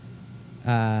time,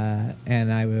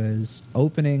 and I was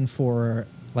opening for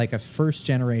like a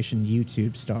first-generation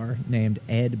YouTube star named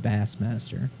Ed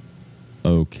Bassmaster.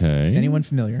 Okay. Is anyone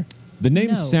familiar? The name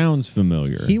No. sounds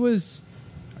familiar. He was.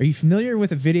 Are you familiar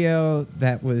with a video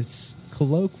that was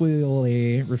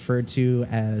colloquially referred to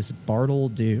as Bartle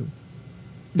Do?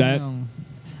 that No.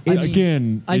 It's-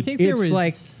 again. I it- think there It's was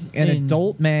like an in-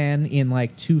 adult man in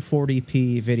like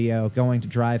 240p video going to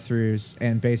drive-thrus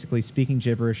and basically speaking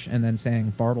gibberish and then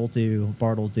saying Bartle do"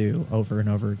 over and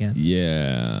over again.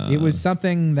 Yeah. It was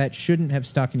something that shouldn't have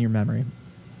stuck in your memory.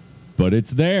 But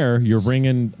it's there. You're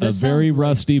ringing a That very sounds like-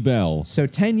 rusty bell. So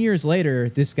 10 years later,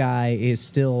 this guy is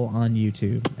still on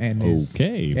YouTube and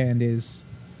is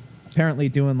apparently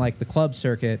doing like the club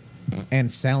circuit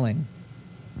and selling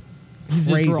He's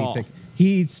a crazy draw. tickets.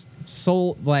 He's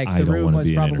sold like I the don't room want to was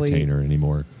be an probably entertainer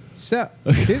anymore. so.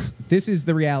 This is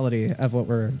the reality of what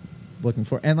we're looking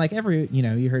for, and like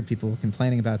you heard people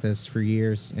complaining about this for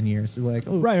years and years. They're like,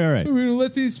 oh, Right. we're gonna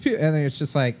let these people, and then it's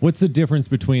just like, What's the difference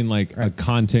between like a Right.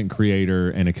 content creator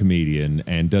and a comedian?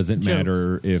 And doesn't Jokes.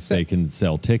 matter if So- they can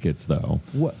sell tickets though.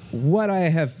 what I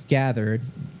have gathered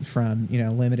from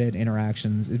limited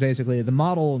interactions is basically the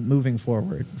model moving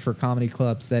forward for comedy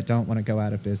clubs that don't want to go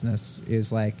out of business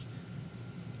is like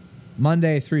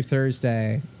Monday through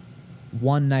Thursday,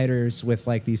 one-nighters with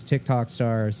like these TikTok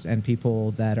stars and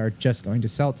people that are just going to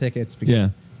sell tickets because Yeah.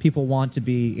 people want to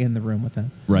be in the room with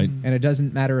them. Right. And it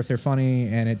doesn't matter if they're funny,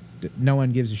 and no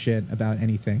one gives a shit about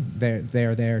anything.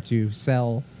 They're there to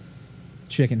sell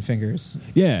chicken fingers,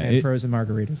 Yeah, and frozen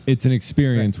margaritas. It's an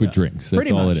experience Right. with drinks. That's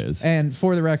Pretty all much. it is. And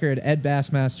for the record, Ed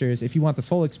Bassmasters, if you want the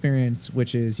full experience,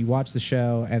 which is you watch the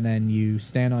show and then you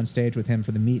stand on stage with him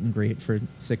for the meet and greet for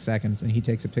 6 seconds and he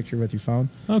takes a picture with your phone,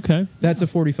 Okay. that's a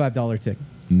 $45 ticket.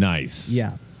 Nice.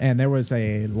 Yeah. And there was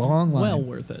a long line. Well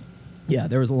worth it. Yeah,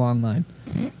 there was a long line.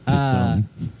 To some.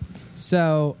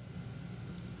 So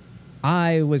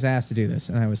I was asked to do this,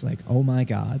 and I was like, oh my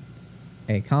God,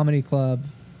 a comedy club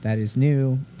that is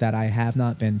new, that I have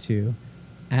not been to,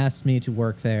 asked me to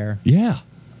work there. Yeah.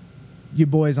 You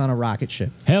boys on a rocket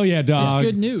ship. Hell yeah, dog. It's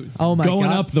good news. Oh my Going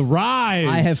God. up the rise.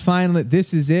 I have finally,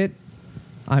 this is it.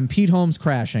 I'm Pete Holmes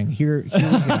crashing. Here we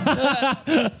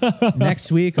go.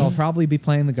 Next week, I'll probably be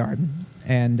playing the Garden.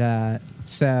 And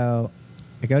so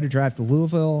I go to drive to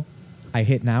Louisville. I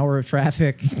hit an hour of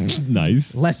traffic,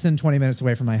 Nice. less than 20 minutes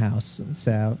away from my house.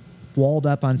 So walled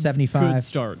up on 75 Good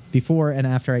start. before and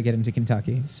after I get into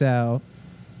Kentucky. So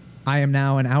I am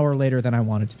now an hour later than I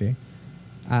wanted to be.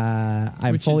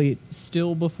 I'm Which fully... is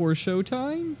still before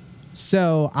showtime.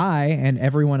 So I and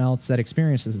everyone else that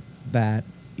experiences that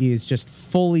is just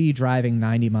fully driving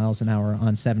 90 miles an hour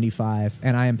on 75,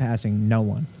 and I am passing no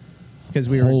one because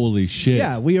we were Holy shit.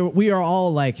 yeah we are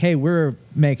all like, hey, we're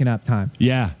making up time.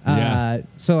 Yeah. Yeah.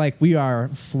 So like we are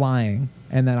flying,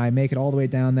 and then I make it all the way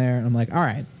down there, and I'm like, all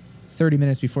right, 30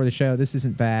 minutes before the show, this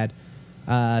isn't bad.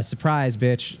 Surprise,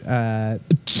 bitch.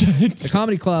 The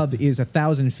comedy club is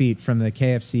 1,000 feet from the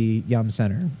KFC Yum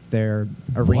Center, their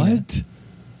arena. What?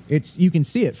 It's, you can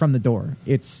see it from the door.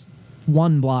 It's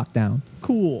one block down.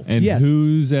 Cool. And Yes.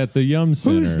 who's at the Yum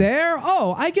Center? Who's there?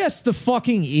 Oh, I guess the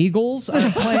fucking Eagles are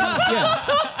playing.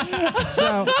 Yeah.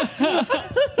 So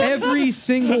every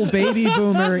single baby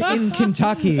boomer in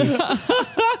Kentucky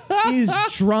is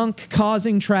drunk,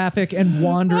 causing traffic and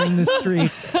wandering the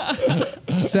streets.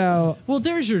 So Well,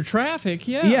 there's your traffic.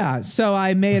 Yeah. yeah, so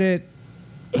I made it.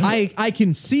 I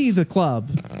can see the club.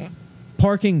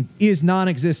 Parking is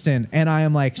non-existent, and I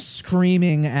am like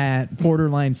screaming at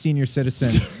borderline senior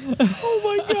citizens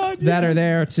Oh my God. that are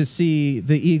there to see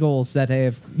the Eagles that they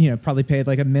have, probably paid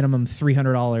like a minimum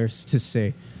 $300 to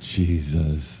see.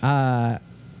 Jesus. I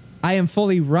am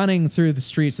fully running through the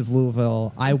streets of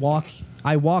Louisville. I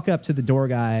walk up to the door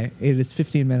guy. It is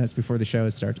 15 minutes before the show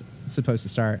is supposed to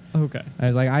start. Okay. I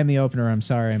was like, I'm the opener. I'm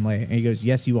sorry I'm late. And he goes,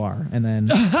 yes, you are. And then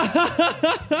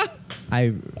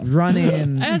I run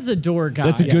in. As a door guy.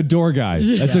 That's a good door guy.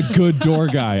 That's a good door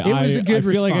guy. It was a good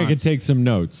I feel like I could response. take some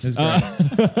notes. It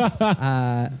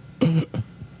was great.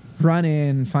 Run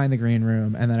in, find the green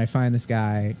room, and then I find this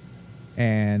guy,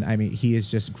 and I mean, he is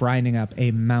just grinding up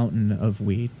a mountain of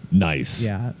weed. Nice.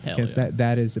 Yeah, Hell because yeah.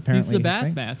 that is He's apparently the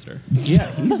his thing. Bassmaster. Yeah,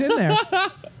 he's in there.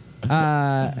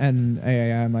 And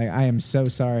I'm like, I am so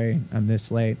sorry. I'm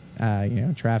this late.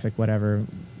 Traffic, whatever.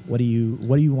 What do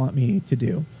you want me to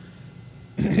do?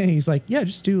 And he's like, yeah,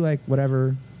 just do like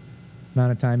whatever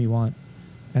amount of time you want.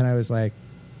 And I was like,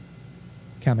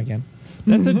 come again.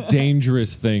 That's a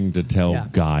dangerous thing to tell Yeah.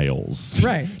 Giles.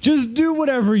 Right. Just do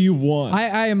whatever you want.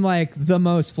 I am like the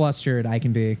most flustered I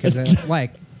can be because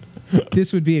like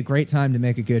this would be a great time to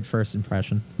make a good first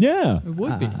impression. yeah. It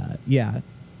would be. Yeah.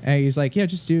 And he's like, yeah,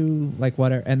 just do like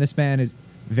whatever. And this man is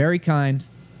very kind,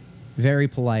 very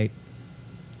polite.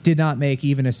 Did not make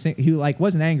even he like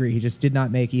wasn't angry. He just did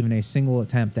not make even a single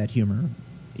attempt at humor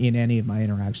in any of my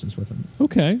interactions with him.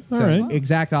 Okay. All So right.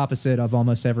 exact opposite of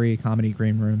almost every comedy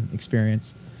green room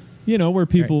experience. Where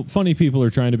funny people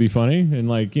are trying to be funny and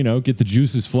like, get the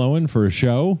juices flowing for a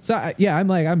show. So I'm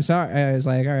like, I'm sorry. I was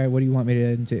like, all right, what do you want me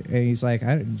to do? And he's like,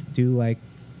 I do like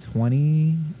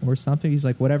 20 or something. He's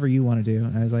like, whatever you want to do.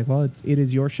 And I was like, well, it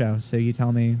is your show, so you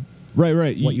tell me. Right.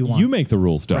 What you want. You make the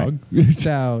rules, dog. Right.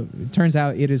 So it turns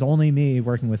out it is only me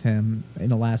working with him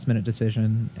in a last minute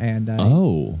decision. And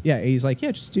yeah, he's like,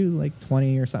 yeah, just do like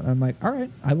 20 or something. I'm like, all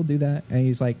right, I will do that. And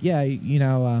he's like, yeah,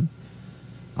 I'm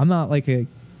not like a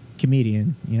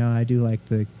comedian. I do like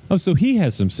the. Oh, so he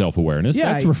has some self-awareness.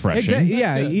 Yeah, That's refreshing.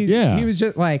 Yeah, he was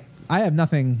just like, I have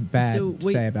nothing bad So, to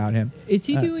wait. say about him. Is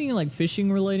he doing like fishing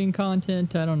relating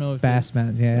content? I don't know if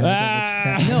Bassman, yeah.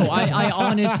 I get what you're saying. No, I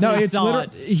honestly No, it's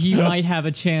thought he might have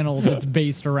a channel that's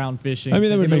based around fishing. I mean,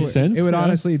 that would make sense. It would yeah.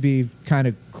 honestly be kind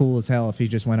of cool as hell if he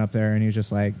just went up there and he was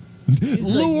just like, It's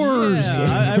like, Lures!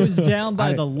 yeah, I was down by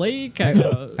I- the lake. have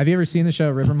you ever seen the show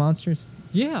River Monsters?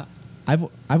 Yeah.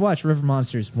 I've watched River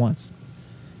Monsters once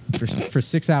for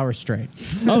 6 hours straight.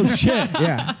 Oh shit!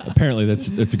 Yeah. Apparently,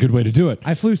 that's a good way to do it.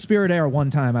 I flew Spirit Air one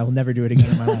time. I will never do it again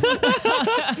in my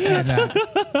life. And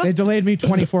they delayed me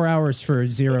 24 hours for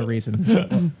zero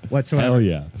reason whatsoever. Hell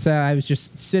yeah. So I was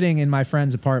just sitting in my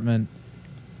friend's apartment,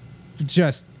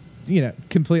 just,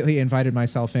 completely invited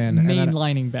myself in. And then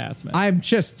Mainlining Bassman. I'm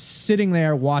just sitting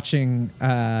there watching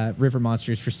River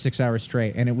Monsters for 6 hours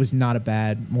straight, and it was not a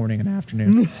bad morning and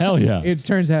afternoon. Hell yeah. It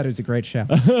turns out it was a great show.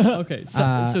 Okay, so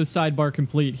sidebar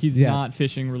complete. He's yeah. not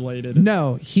fishing related.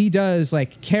 No, he does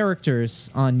like characters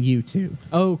on YouTube.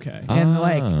 Okay. And Oh.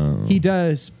 like he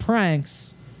does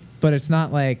pranks, but it's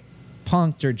not like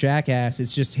punked or jackass.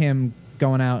 It's just him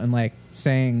going out and like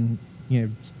saying,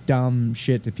 dumb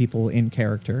shit to people in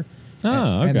character.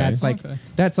 Oh, and okay.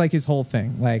 that's like his whole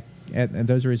thing. Like, and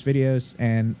those are his videos,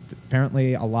 and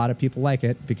apparently a lot of people like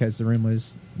it because the room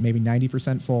was maybe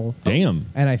 90% full. Damn.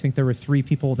 And I think there were 3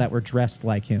 people that were dressed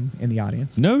like him in the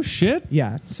audience. No shit.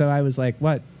 Yeah. So I was like,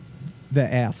 what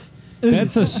the F?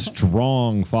 That's a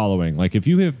strong following. Like if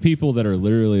you have people that are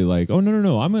literally like, oh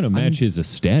no, I'm going to match his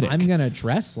aesthetic. I'm going to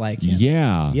dress like him.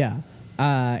 Yeah. Yeah.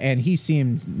 And he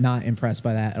seemed not impressed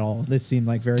by that at all. This seemed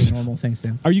like very normal things to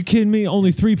him. Are you kidding me?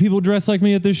 Only 3 people dress like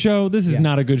me at this show? This is Yeah.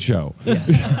 not a good show.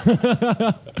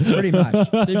 Pretty much.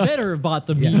 They better have bought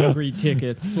the meet and greet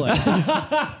tickets. Like,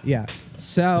 Yeah.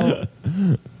 So,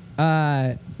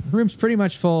 room's pretty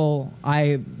much full.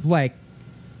 I like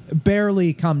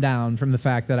barely come down from the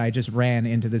fact that I just ran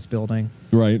into this building.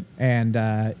 Right.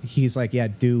 And he's like, yeah,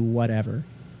 do whatever.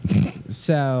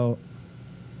 So,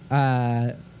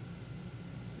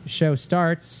 show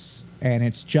starts, and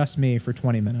it's just me for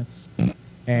 20 minutes.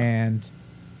 And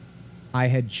I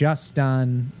had just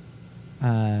done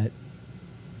a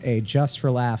Just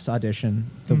for Laughs audition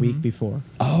the week before,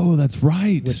 Oh, that's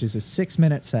right. which is a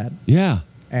 6-minute set. yeah.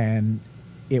 And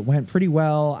it went pretty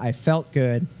well. I felt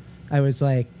good. I was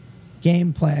like,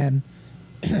 game plan,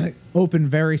 open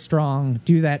very strong,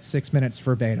 do that 6 minutes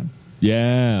verbatim.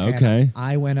 Yeah. And Okay.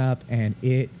 I went up and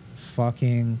it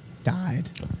fucking died.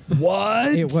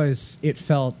 What? It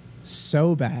felt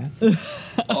so bad.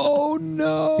 Oh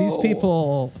no. These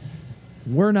people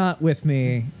were not with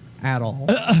me at all.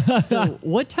 so,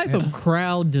 what type of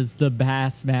crowd does the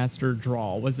Bassmaster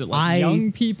draw? Was it like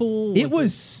young people?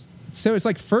 So it's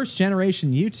like first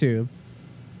generation YouTube,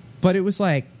 but it was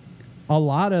like a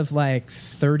lot of like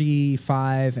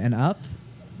 35 and up.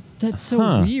 That's so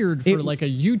Huh. weird for It- like a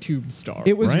YouTube star.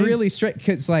 It was Right? really straight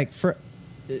because like for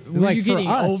Were like you for getting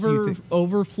us, you think-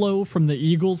 overflow from the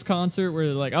Eagles concert where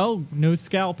they're like, oh, no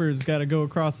scalpers, got to go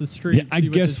across the street. Yeah, and I see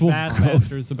what guess this we'll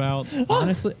Bassmaster's about.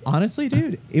 honestly,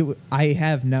 dude,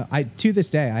 to this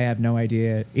day I have no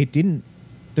idea. It didn't.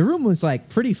 The room was like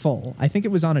pretty full. I think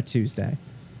it was on a Tuesday.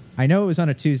 I know it was on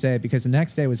a Tuesday because the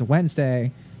next day was a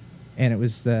Wednesday, and it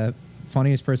was the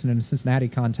funniest person in a Cincinnati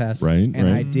contest. Right, And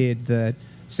right. I did the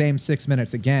same 6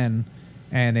 minutes again,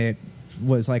 and it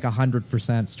was like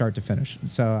 100% start to finish.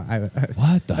 So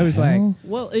What the I was hell? like,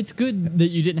 Well, it's good that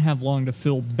you didn't have long to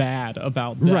feel bad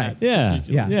about that. Right. Yeah.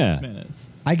 particular Yeah. 6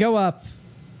 minutes. I go up,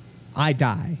 I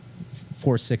die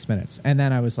for 6 minutes, and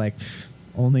then I was like,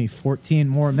 only 14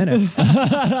 more minutes.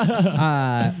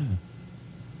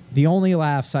 The only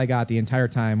laughs I got the entire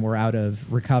time were out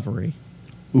of recovery.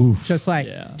 Oof. Just like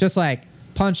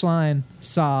punchline,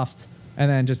 soft,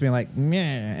 and then just being like, meh,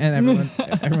 and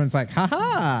everyone's like,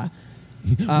 haha.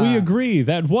 We agree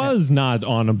that was not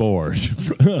on a board.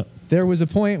 There was a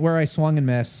point where I swung and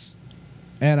missed,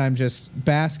 and I'm just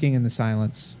basking in the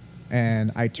silence,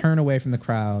 and I turn away from the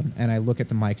crowd, and I look at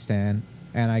the mic stand,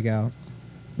 and I go,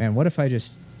 man, what if I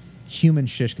just human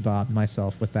shish kebab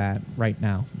myself with that right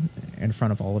now in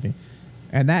front of all of you?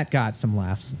 And that got some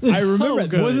laughs. I remember. Oh,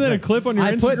 good. Wasn't that a clip on your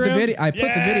I Instagram? put the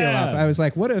video up. I was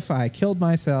like, what if I killed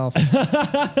myself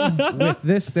with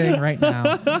this thing right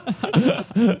now?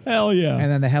 Hell yeah. And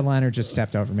then the headliner just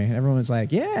stepped over me. And everyone was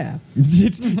like, yeah.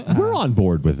 We're on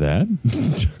board with that.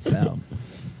 So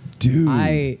Dude.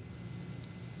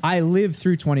 I live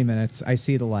through 20 minutes. I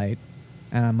see the light.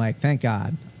 And I'm like, thank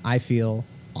God. I feel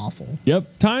awful.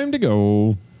 Yep. Time to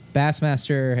go.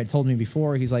 Bassmaster had told me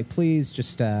before, he's like, please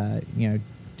just,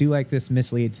 do like this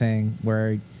mislead thing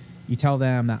where you tell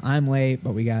them that I'm late,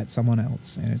 but we got someone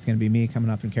else, and it's going to be me coming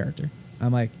up in character.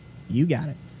 I'm like, you got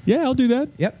it. Yeah, I'll do that.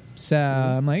 Yep. So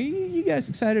I'm like, you guys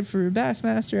excited for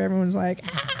Bassmaster? Everyone's like,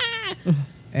 ah!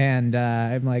 And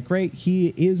I'm like, great,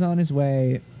 he is on his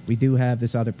way. We do have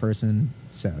this other person,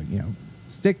 so,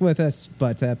 stick with us,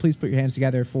 but please put your hands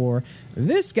together for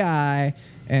this guy.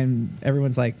 And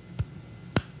everyone's like,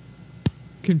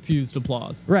 Confused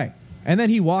applause. right. And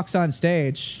then he walks on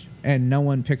stage and no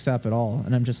one picks up at all.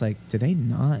 And I'm just like, do they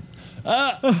not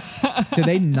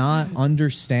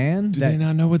understand Do that? they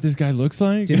not know what this guy looks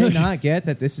like? Did they not get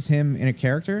that this is him in a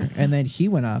character? And then he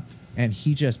went up and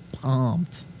he just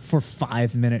bombed for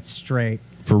 5 minutes straight.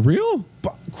 For real?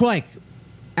 Like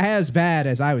as bad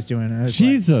as I was doing. I was like,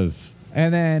 Jesus.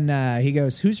 and then he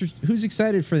goes, who's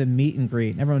excited for the meet and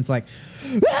greet? And everyone's like,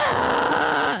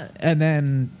 ah! And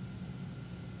then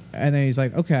he's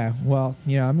like, okay, well,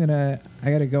 I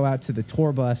got to go out to the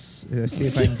tour bus, see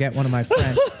if I can get one of my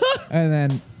friends. And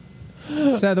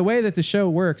then, so the way that the show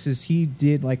works is he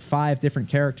did like 5 different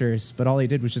characters, but all he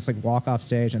did was just like walk off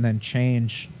stage and then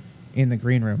change in the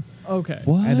green room. Okay.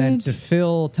 What? And then to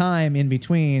fill time in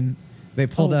between, they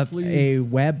pulled up please. a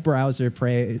web browser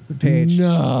page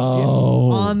No.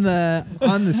 on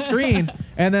the screen,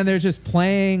 and then they're just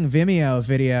playing Vimeo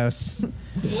videos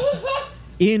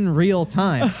in real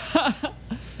time.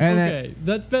 And Okay,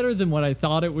 that's better than what I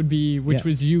thought it would be, which Yeah.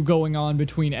 was you going on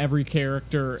between every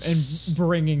character and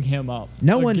bringing him up.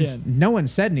 no again. one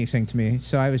said anything to me,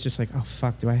 so I was just like, oh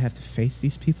fuck, do I have to face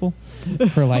these people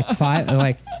for like 5?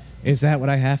 Like, is that what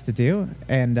I have to do?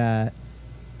 And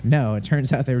no, it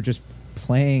turns out they were just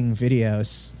playing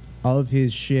videos of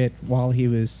his shit while he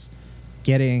was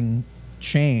getting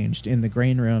changed in the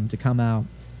green room to come out.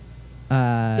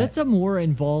 That's a more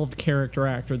involved character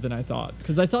actor than I thought,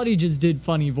 because I thought he just did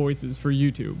funny voices for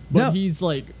YouTube, but No. he's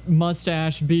like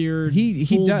mustache, beard, He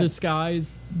full does-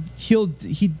 disguise.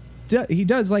 he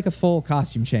does like a full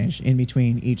costume change in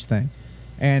between each thing.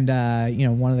 And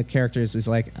one of the characters is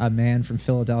like a man from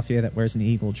Philadelphia that wears an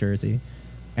Eagle jersey.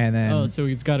 And then Oh, so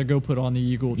he's got to go put on the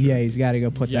Eagle jersey. yeah, he's got to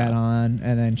go put that Yeah. on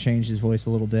and then change his voice a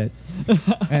little bit.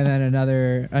 And then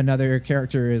another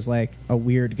character is like a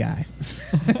weird guy.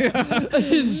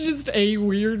 It's just a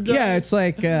weird guy. Yeah, it's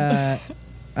like I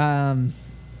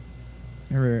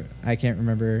can't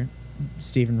remember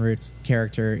Stephen Root's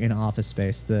character in Office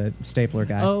Space, the stapler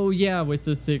guy. Oh yeah, with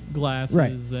the thick glasses.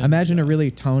 right. and- Imagine a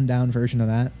really toned down version of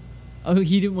that. Oh,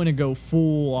 he didn't want to go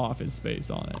full Office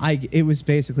Space on it. It was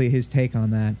basically his take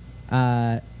on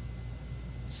that.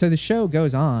 So the show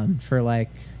goes on for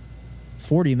like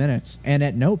 40 minutes, and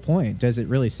at no point does it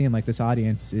really seem like this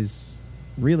audience is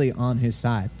really on his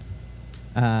side.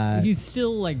 He's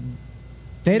still like,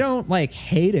 They don't like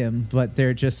hate him, but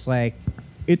they're just like,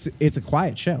 it's a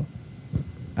quiet show.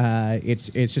 It's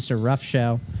just a rough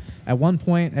show. At one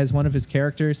point, as one of his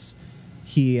characters,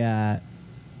 he goes,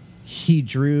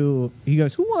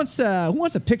 who wants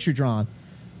a picture drawn?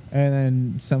 And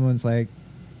then someone's like,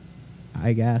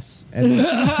 I guess. And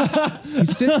then he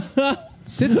sits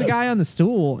the guy on the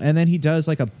stool, and then he does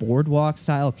like a boardwalk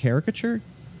style caricature,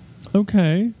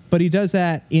 Okay. but he does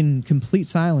that in complete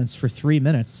silence for 3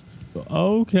 minutes.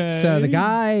 Okay. So the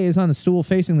guy is on the stool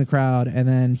facing the crowd, and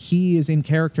then he is in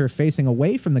character facing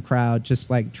away from the crowd, just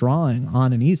like drawing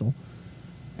on an easel.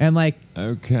 And like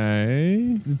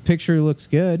Okay. the picture looks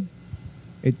good.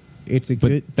 it's a But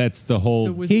good. that's the whole.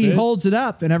 So was He this- holds it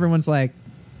up, and everyone's like,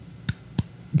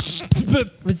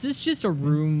 Was this just a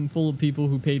room full of people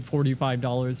who paid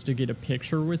 $45 to get a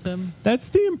picture with him? That's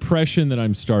the impression that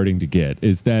I'm starting to get,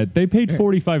 is that they paid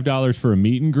 $45 for a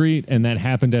meet and greet, and that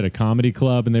happened at a comedy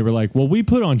club, and they were like, well, we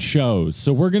put on shows,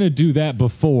 so we're going to do that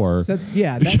before. so,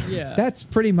 yeah, that's, Yeah. that's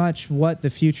pretty much what the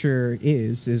future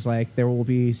is like there will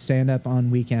be stand-up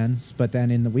on weekends, but then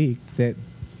in the week that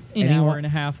An anyone- hour and a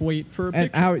half wait for a an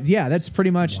picture. hour, yeah, that's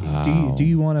pretty much. Wow. Do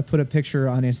you want to put a picture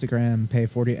on Instagram, pay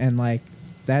 40, and like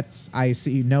that's I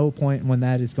see no point when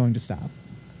that is going to stop.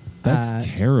 That's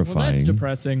Well, terrifying. that's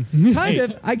depressing. Kind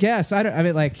of, I guess. I don't. I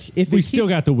mean, like if We it still keep-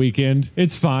 got the weekend.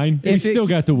 It's fine. We If it still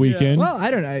keep- got the weekend. Well, I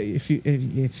don't know if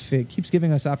it keeps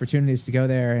giving us opportunities to go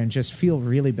there and just feel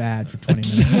really bad for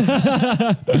 20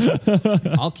 minutes.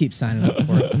 I'll keep signing up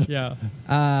for it. Yeah.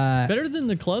 Uh, Better than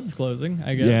the clubs closing,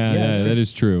 I guess. yeah, that's true. that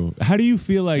is true. How do you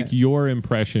feel like Yeah. your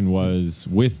impression was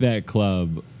with that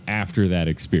club after that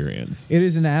experience? It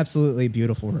is an absolutely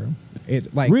beautiful room.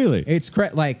 It like Really? it's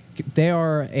like they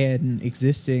are an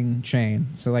existing chain,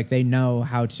 so like they know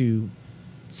how to. They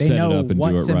Set it know up and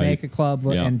what do it to right. make a club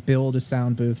look Yeah. and build a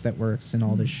sound booth that works and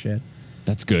all this shit.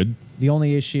 That's good. The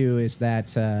only issue is that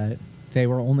they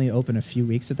were only open a few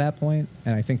weeks at that point,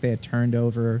 and I think they had turned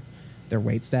over their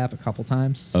wait staff a couple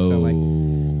times. So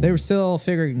like they were still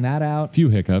figuring that out. few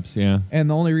hiccups, yeah. And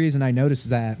the only reason I noticed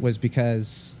that was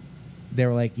because they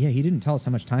were like, yeah, he didn't tell us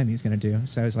how much time he's going to do.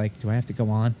 So I was like, do I have to go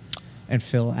on and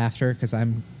fill after? Because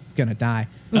I'm going to die.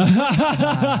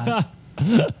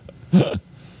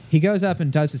 He goes up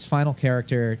and does his final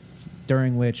character,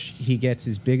 during which he gets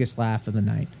his biggest laugh of the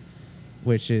night,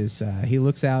 which is he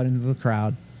looks out into the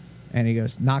crowd and he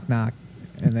goes, knock, knock.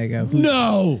 And they go, who's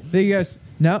No! Then he goes,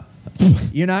 no,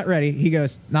 you're not ready. He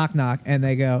goes, knock, knock. And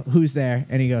they go, who's there?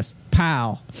 And he goes,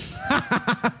 pow.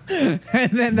 And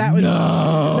then that was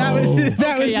that was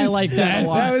Okay, I his, like that a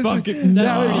lot. That was, fucking-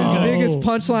 that was his No. biggest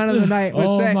punchline of the night. Was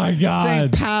Oh saying, my God.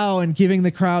 saying pow and giving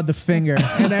the crowd the finger.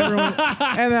 And everyone,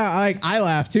 and I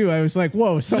laughed too. I was like,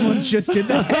 whoa, someone just did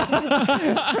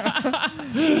that.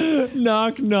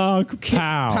 Knock, knock,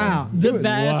 pow. Pow. The It was-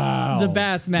 Wow. the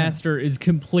Bassmaster is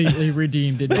completely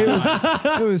redeemed. In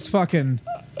It was fucking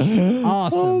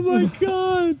awesome. Oh my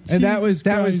God. And that was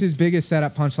Jesus his biggest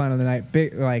setup punchline of the night.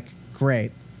 Big, like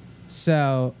great.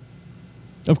 So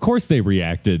Of course they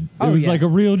reacted. It Oh, was yeah. like a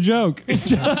real joke.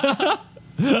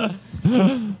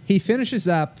 he finishes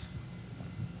up.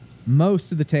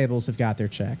 Most of the tables have got their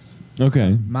checks.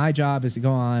 Okay. So my job is to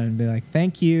go on and be like,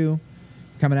 thank you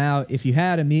for coming out. If you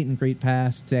had a meet and greet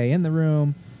pass, stay in the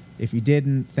room. If you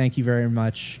didn't, thank you very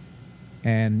much.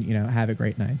 And, have a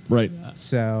great night. Right.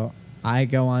 So I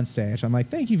go on stage. I'm like,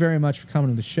 thank you very much for coming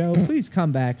to the show. Please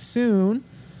come back soon.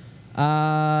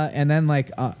 And then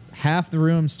half the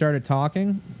room started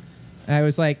talking. And I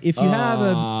was like, if you have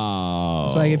a,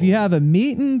 it's like if you have a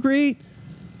meet and greet,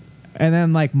 and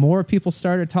then more people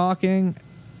started talking,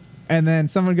 and then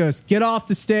someone goes, get off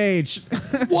the stage.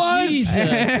 What? Jesus.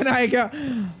 And I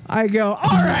go,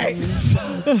 all right.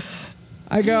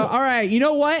 I go, all right, you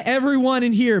know what? Everyone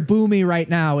in here, boo me right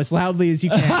now as loudly as you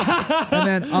can. And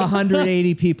then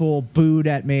 180 people booed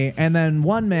at me. And then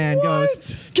one man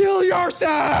goes, kill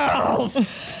yourself.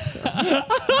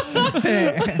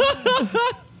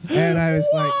 And I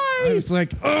was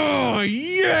like, oh,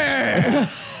 yeah.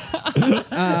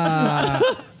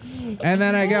 And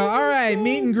then I go, all right,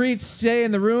 meet and greet, stay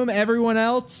in the room. Everyone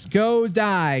else, go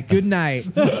die. Good night.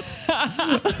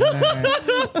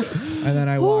 And then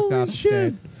I walked off the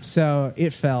stage. So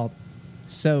it felt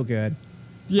so good.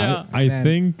 Yeah. I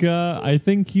then-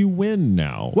 think you win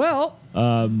now. Well,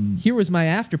 here was my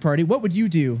after party. What would you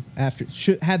do after?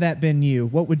 Had that been you,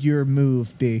 what would your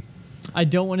move be? I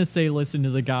don't want to say listen to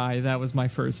the guy. That was my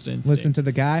first instinct. Listen to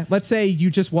the guy. Let's say you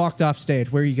just walked off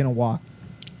stage. Where are you going to walk?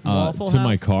 Waffle to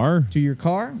my House? car. To your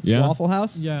car? Yeah. Waffle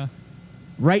House? Yeah.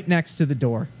 Right next to the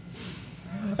door.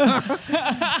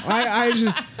 I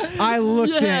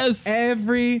looked Yes. at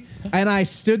and I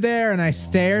stood there and I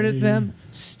stared at them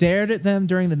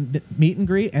during the meet and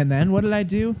greet. And then what did I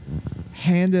do?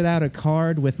 Handed out a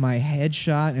card with my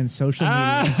headshot and social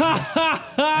media.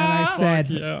 And I said,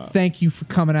 yeah. thank you for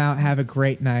coming out. Have a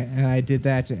great night. And I did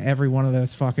that to every one of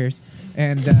those fuckers.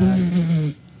 And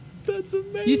That's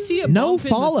amazing. You see a No bump in the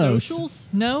follows. socials?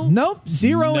 No? nope,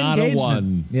 zero Not a engagement.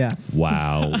 one. Yeah.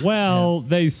 Wow. Well,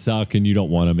 they suck and you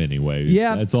don't want them anyways.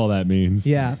 Yeah. That's all that means.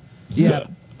 Yeah. Yeah.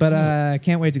 But I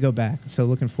can't wait to go back. So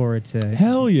looking forward to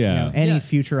Hell yeah. any Yeah.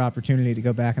 future opportunity to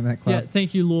go back in that Yeah, club.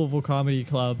 thank you, Louisville Comedy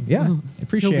Club. Yeah,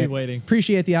 appreciate He'll it. be waiting.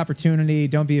 Appreciate the opportunity.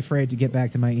 Don't be afraid to get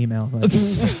back to my email.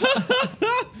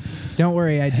 Don't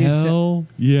worry, I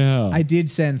did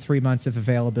send 3 months of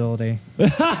availability.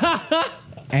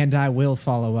 And I will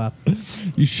follow up.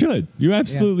 You should. You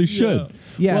absolutely should.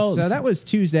 Yeah, Well, so that was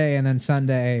Tuesday, and then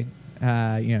Sunday,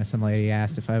 some lady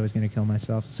asked if I was going to kill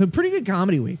myself. So pretty good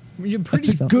comedy week. You're pretty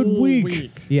That's a good full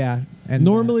week. Yeah. And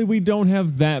Normally we don't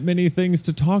have that many things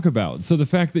to talk about. So the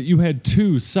fact that you had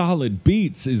 2 solid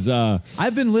beats is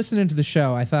I've been listening to the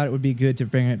show. I thought it would be good to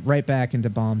bring it right back into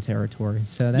bomb territory.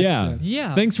 So that's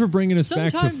Yeah. Thanks for bringing us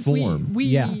back to Sometimes form.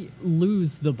 we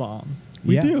lose the bomb.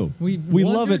 We Yeah. do. We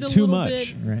love wondered it a too little much.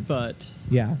 bit, Right. but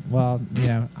Yeah. Well,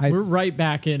 we're right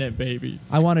back in it, baby.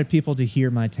 I wanted people to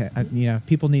hear my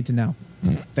people need to know.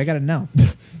 They got to know.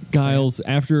 Giles,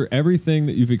 after everything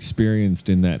that you've experienced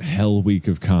in that hell week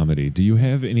of comedy, do you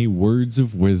have any words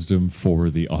of wisdom for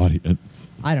the audience?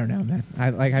 I don't know, man.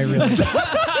 I really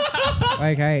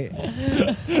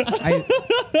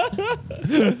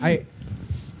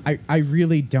I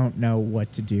really don't know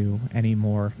what to do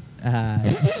anymore.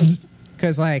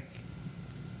 Because I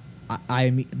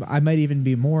might even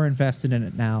be more invested in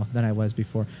it now than I was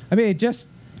before. I mean, just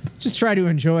try to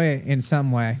enjoy it in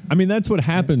some way. I mean, that's what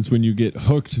happens when you get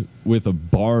hooked with a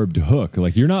barbed hook.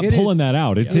 Like, you're not It pulling is- that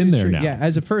out. It's It in is there true. now. Yeah,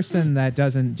 as a person that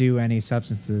doesn't do any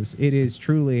substances, it is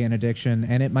truly an addiction,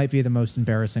 and it might be the most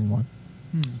embarrassing one.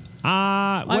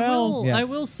 I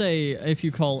will say, if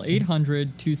you call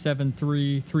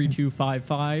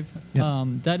 800-273-3255, Yeah.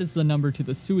 that is the number to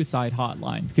the suicide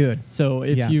hotline. Good. So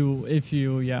if Yeah. you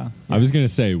I was going to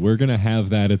say, we're going to have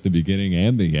that at the beginning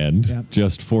and the end Yep.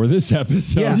 just for this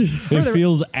episode. Yeah. It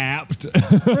feels apt.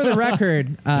 For the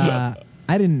record, I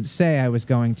didn't say I was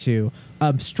going to.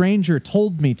 A stranger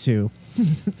told me to.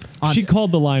 She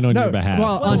called the line on your behalf.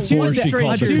 Well, on before Tuesday, she called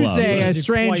on the club. Tuesday, a Quite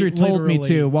stranger told me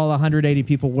literally. to, while 180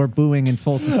 people were booing in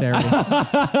full sincerity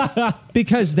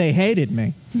because they hated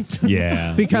me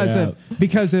Yeah. because yeah.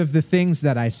 of the things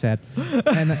that I said.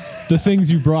 And the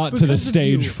things you brought to the Because of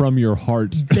stage you. from your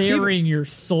heart. bearing your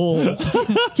soul.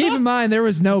 keep in mind, there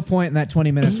was no point in that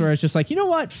 20 minutes where I was just like, you know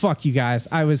what? Fuck you guys.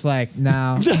 I was like,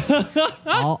 no,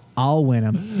 I'll win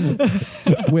them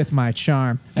with my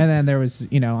charm. And then there was,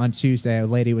 on Tuesday, a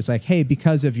lady was like, hey,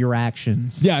 because of your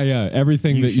actions. Yeah, yeah.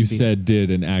 Everything You that you should be- said, did,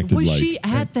 and acted Was like. she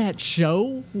at that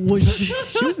show? Was she?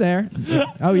 She was there.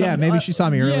 Oh, yeah. Maybe she saw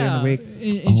me earlier in the week.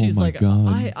 And Oh she's my like,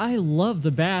 God. I love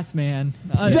the Bass Man.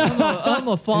 I'm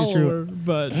a follower,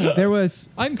 but There was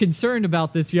I'm concerned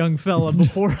about this young fella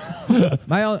before.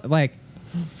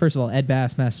 first of all, Ed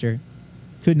Bassmaster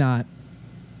could not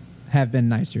have been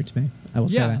nicer to me. I will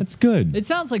say Yeah. that. That's good. It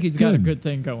sounds like he's It's got a good. good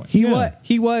thing going. He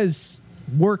was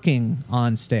working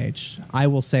on stage. I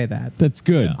will say that. That's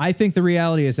good. I think the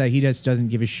reality is that he just doesn't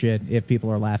give a shit if people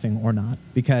are laughing or not,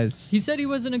 because He said he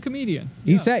wasn't a comedian.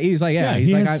 he's like, Yeah,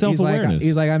 he has self-awareness.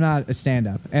 he's like, I'm not a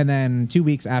stand-up. And then 2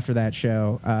 weeks after that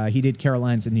show, he did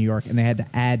Caroline's in New York, and they had to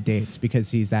add dates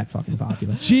because he's that fucking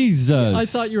popular. Jesus. I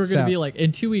thought you were going to So- be like,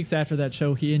 in 2 weeks after that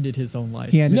show, he ended his own life.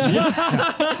 He ended,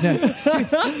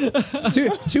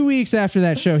 two weeks after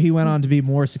that show, he went on to be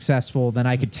more successful than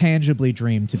I could tangibly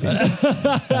dream to be.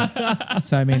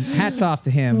 So I mean, hats off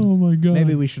to him. Oh, my God.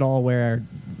 Maybe we should all wear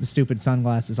stupid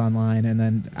sunglasses online, and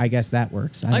then I guess that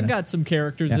works. I don't I've know. got some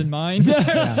characters Yeah. in mind. All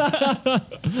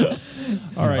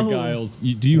right, Giles.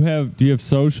 Do you have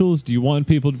socials? Do you want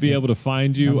people to be able to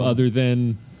find you other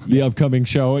than the upcoming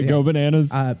show at Yeah. Go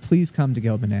Bananas? Please come to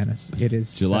Go Bananas. It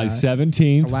is July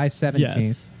 17th. July 17th.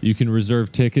 Yes. You can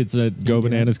reserve tickets at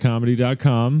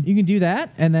gobananascomedy.com. You can do that,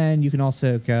 and then you can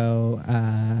also go.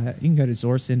 You can go to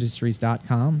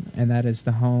ZorceIndustries.com, and that is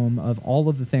the home of all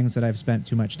of the things that I've spent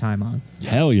too much time on.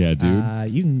 Hell yeah,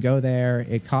 dude. You can go there.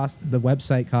 The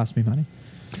website cost me money.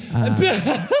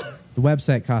 The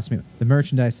website cost me. The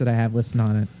merchandise that I have listed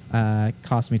on it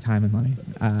cost me time and money.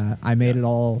 I made it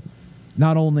all,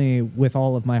 not only with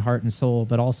all of my heart and soul,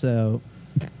 but also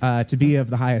to be of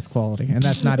the highest quality. And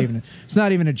that's not even. It's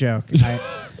not even a joke.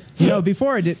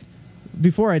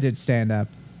 Before I did stand up,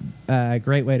 a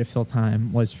great way to fill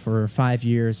time was for 5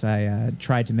 years I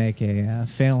tried to make a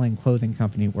failing clothing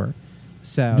company work.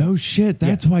 So no shit.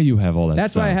 That's why you have all that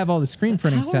that's stuff. why I have all the screen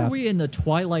printing How stuff. are we in the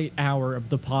twilight hour of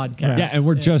the podcast? Yeah, and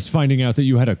we're just finding out that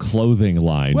you had a clothing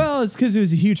line. Well, it's because it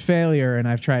was a huge failure, and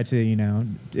I've tried to,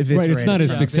 eviscerate right, it's not it.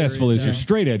 as successful as your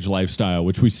straight edge lifestyle,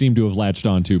 which we seem to have latched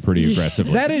onto pretty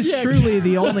aggressively. That is Yeah, truly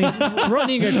the only.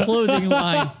 running a clothing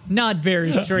line, not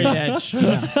very straight edge.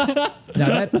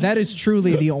 That is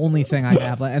truly the only thing I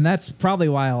have, and that's probably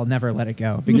why I'll never let it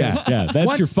go. Because yeah, that's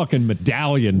once- your fucking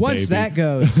medallion, once baby. that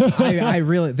goes, I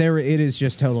really it is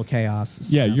just total chaos.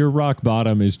 So. Yeah, your rock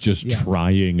bottom is just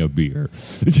trying a beer.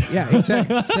 Yeah,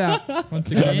 exactly. So,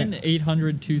 Once again,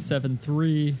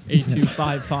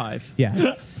 800-273-8255. yeah,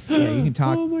 you can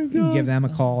talk. Oh my You can God. give them a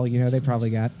call. You know, they probably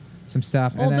got some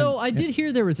stuff. And Although then, I did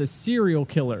hear there was a serial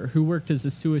killer who worked as a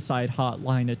suicide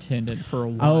hotline attendant for a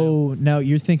while. Oh no,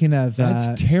 you're thinking of.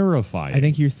 That's terrifying. I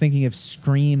think you're thinking of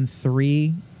Scream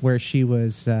 3, where she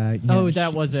was.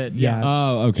 That was it. Yeah.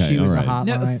 Oh, okay. She was all the right.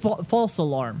 hotline. No, false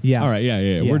alarm. Yeah. All right, yeah.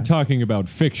 Yeah. We're talking about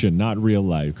fiction, not real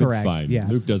life. Correct, It's fine. yeah.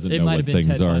 Luke doesn't It know might what have been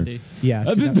things Ted are. Bundy. Yeah.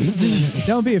 So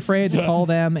don't be afraid to call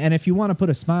them. And if you want to put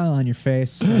a smile on your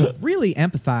face, really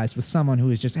empathize with someone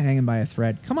who is just hanging by a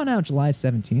thread. Come on out July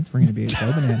 17th. We're going to be at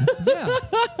Go Bananas. Yeah.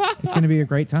 It's going to be a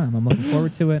great time. I'm looking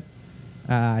forward to it.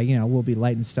 We'll be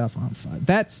lighting stuff on fire.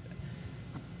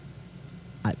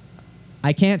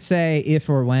 I can't say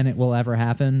if or when it will ever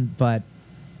happen, but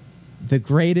the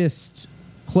greatest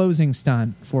closing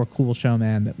stunt for Cool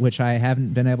Showman, which I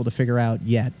haven't been able to figure out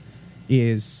yet,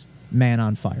 is Man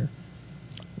on Fire.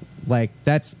 Like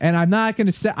and I'm not going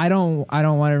to say, I don't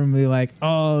want everyone to be like,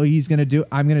 oh, he's going to do,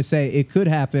 I'm going to say it could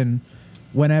happen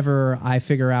whenever I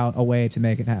figure out a way to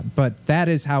make it happen. But that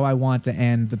is how I want to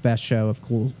end the best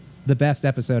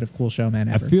episode of Cool Showman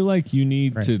I ever. feel like you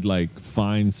need Right. to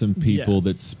find some people Yes.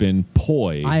 that spin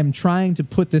poi. I am trying to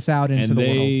put this out into and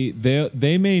the world.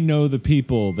 they may know the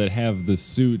people that have the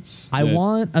suits. I that-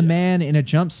 want a man in a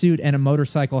jumpsuit and a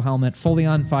motorcycle helmet, fully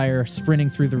on fire, sprinting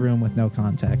through the room with no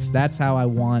context. That's how I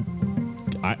want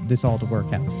this all to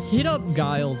work out. Hit up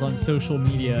Giles on social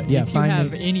media Yeah, if you find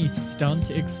have me. any stunt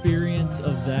experience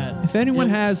of that. If anyone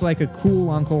has like a cool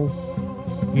uncle,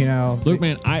 Look,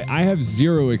 man, I have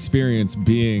zero experience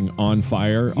being on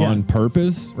fire Yeah. on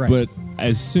purpose, Right. but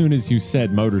as soon as you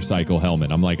said motorcycle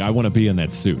helmet, I'm like, I want to be in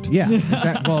that suit. yeah,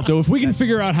 exactly. Well, So if we can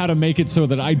figure out how to make it so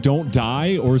that I don't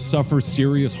die or suffer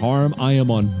serious harm, I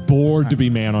am on board to be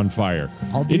Man on Fire.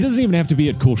 I'll do It doesn't even have to be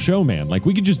at Cool Show, man. Like,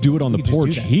 we could just do it on the could just do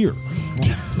porch that. here.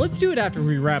 Let's do it after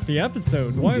we wrap the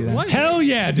episode. do Why? that. Why? Hell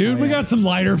yeah, dude. We got some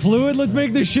lighter fluid. Let's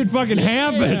make this shit fucking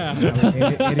happen.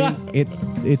 Yeah.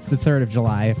 it's the 3rd of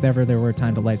July. If ever there were a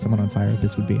time to light someone on fire,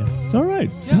 this would be it. It's all right.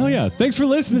 So, hell yeah. Thanks for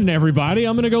listening, everybody.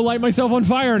 I'm going to go light myself on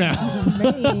fire now.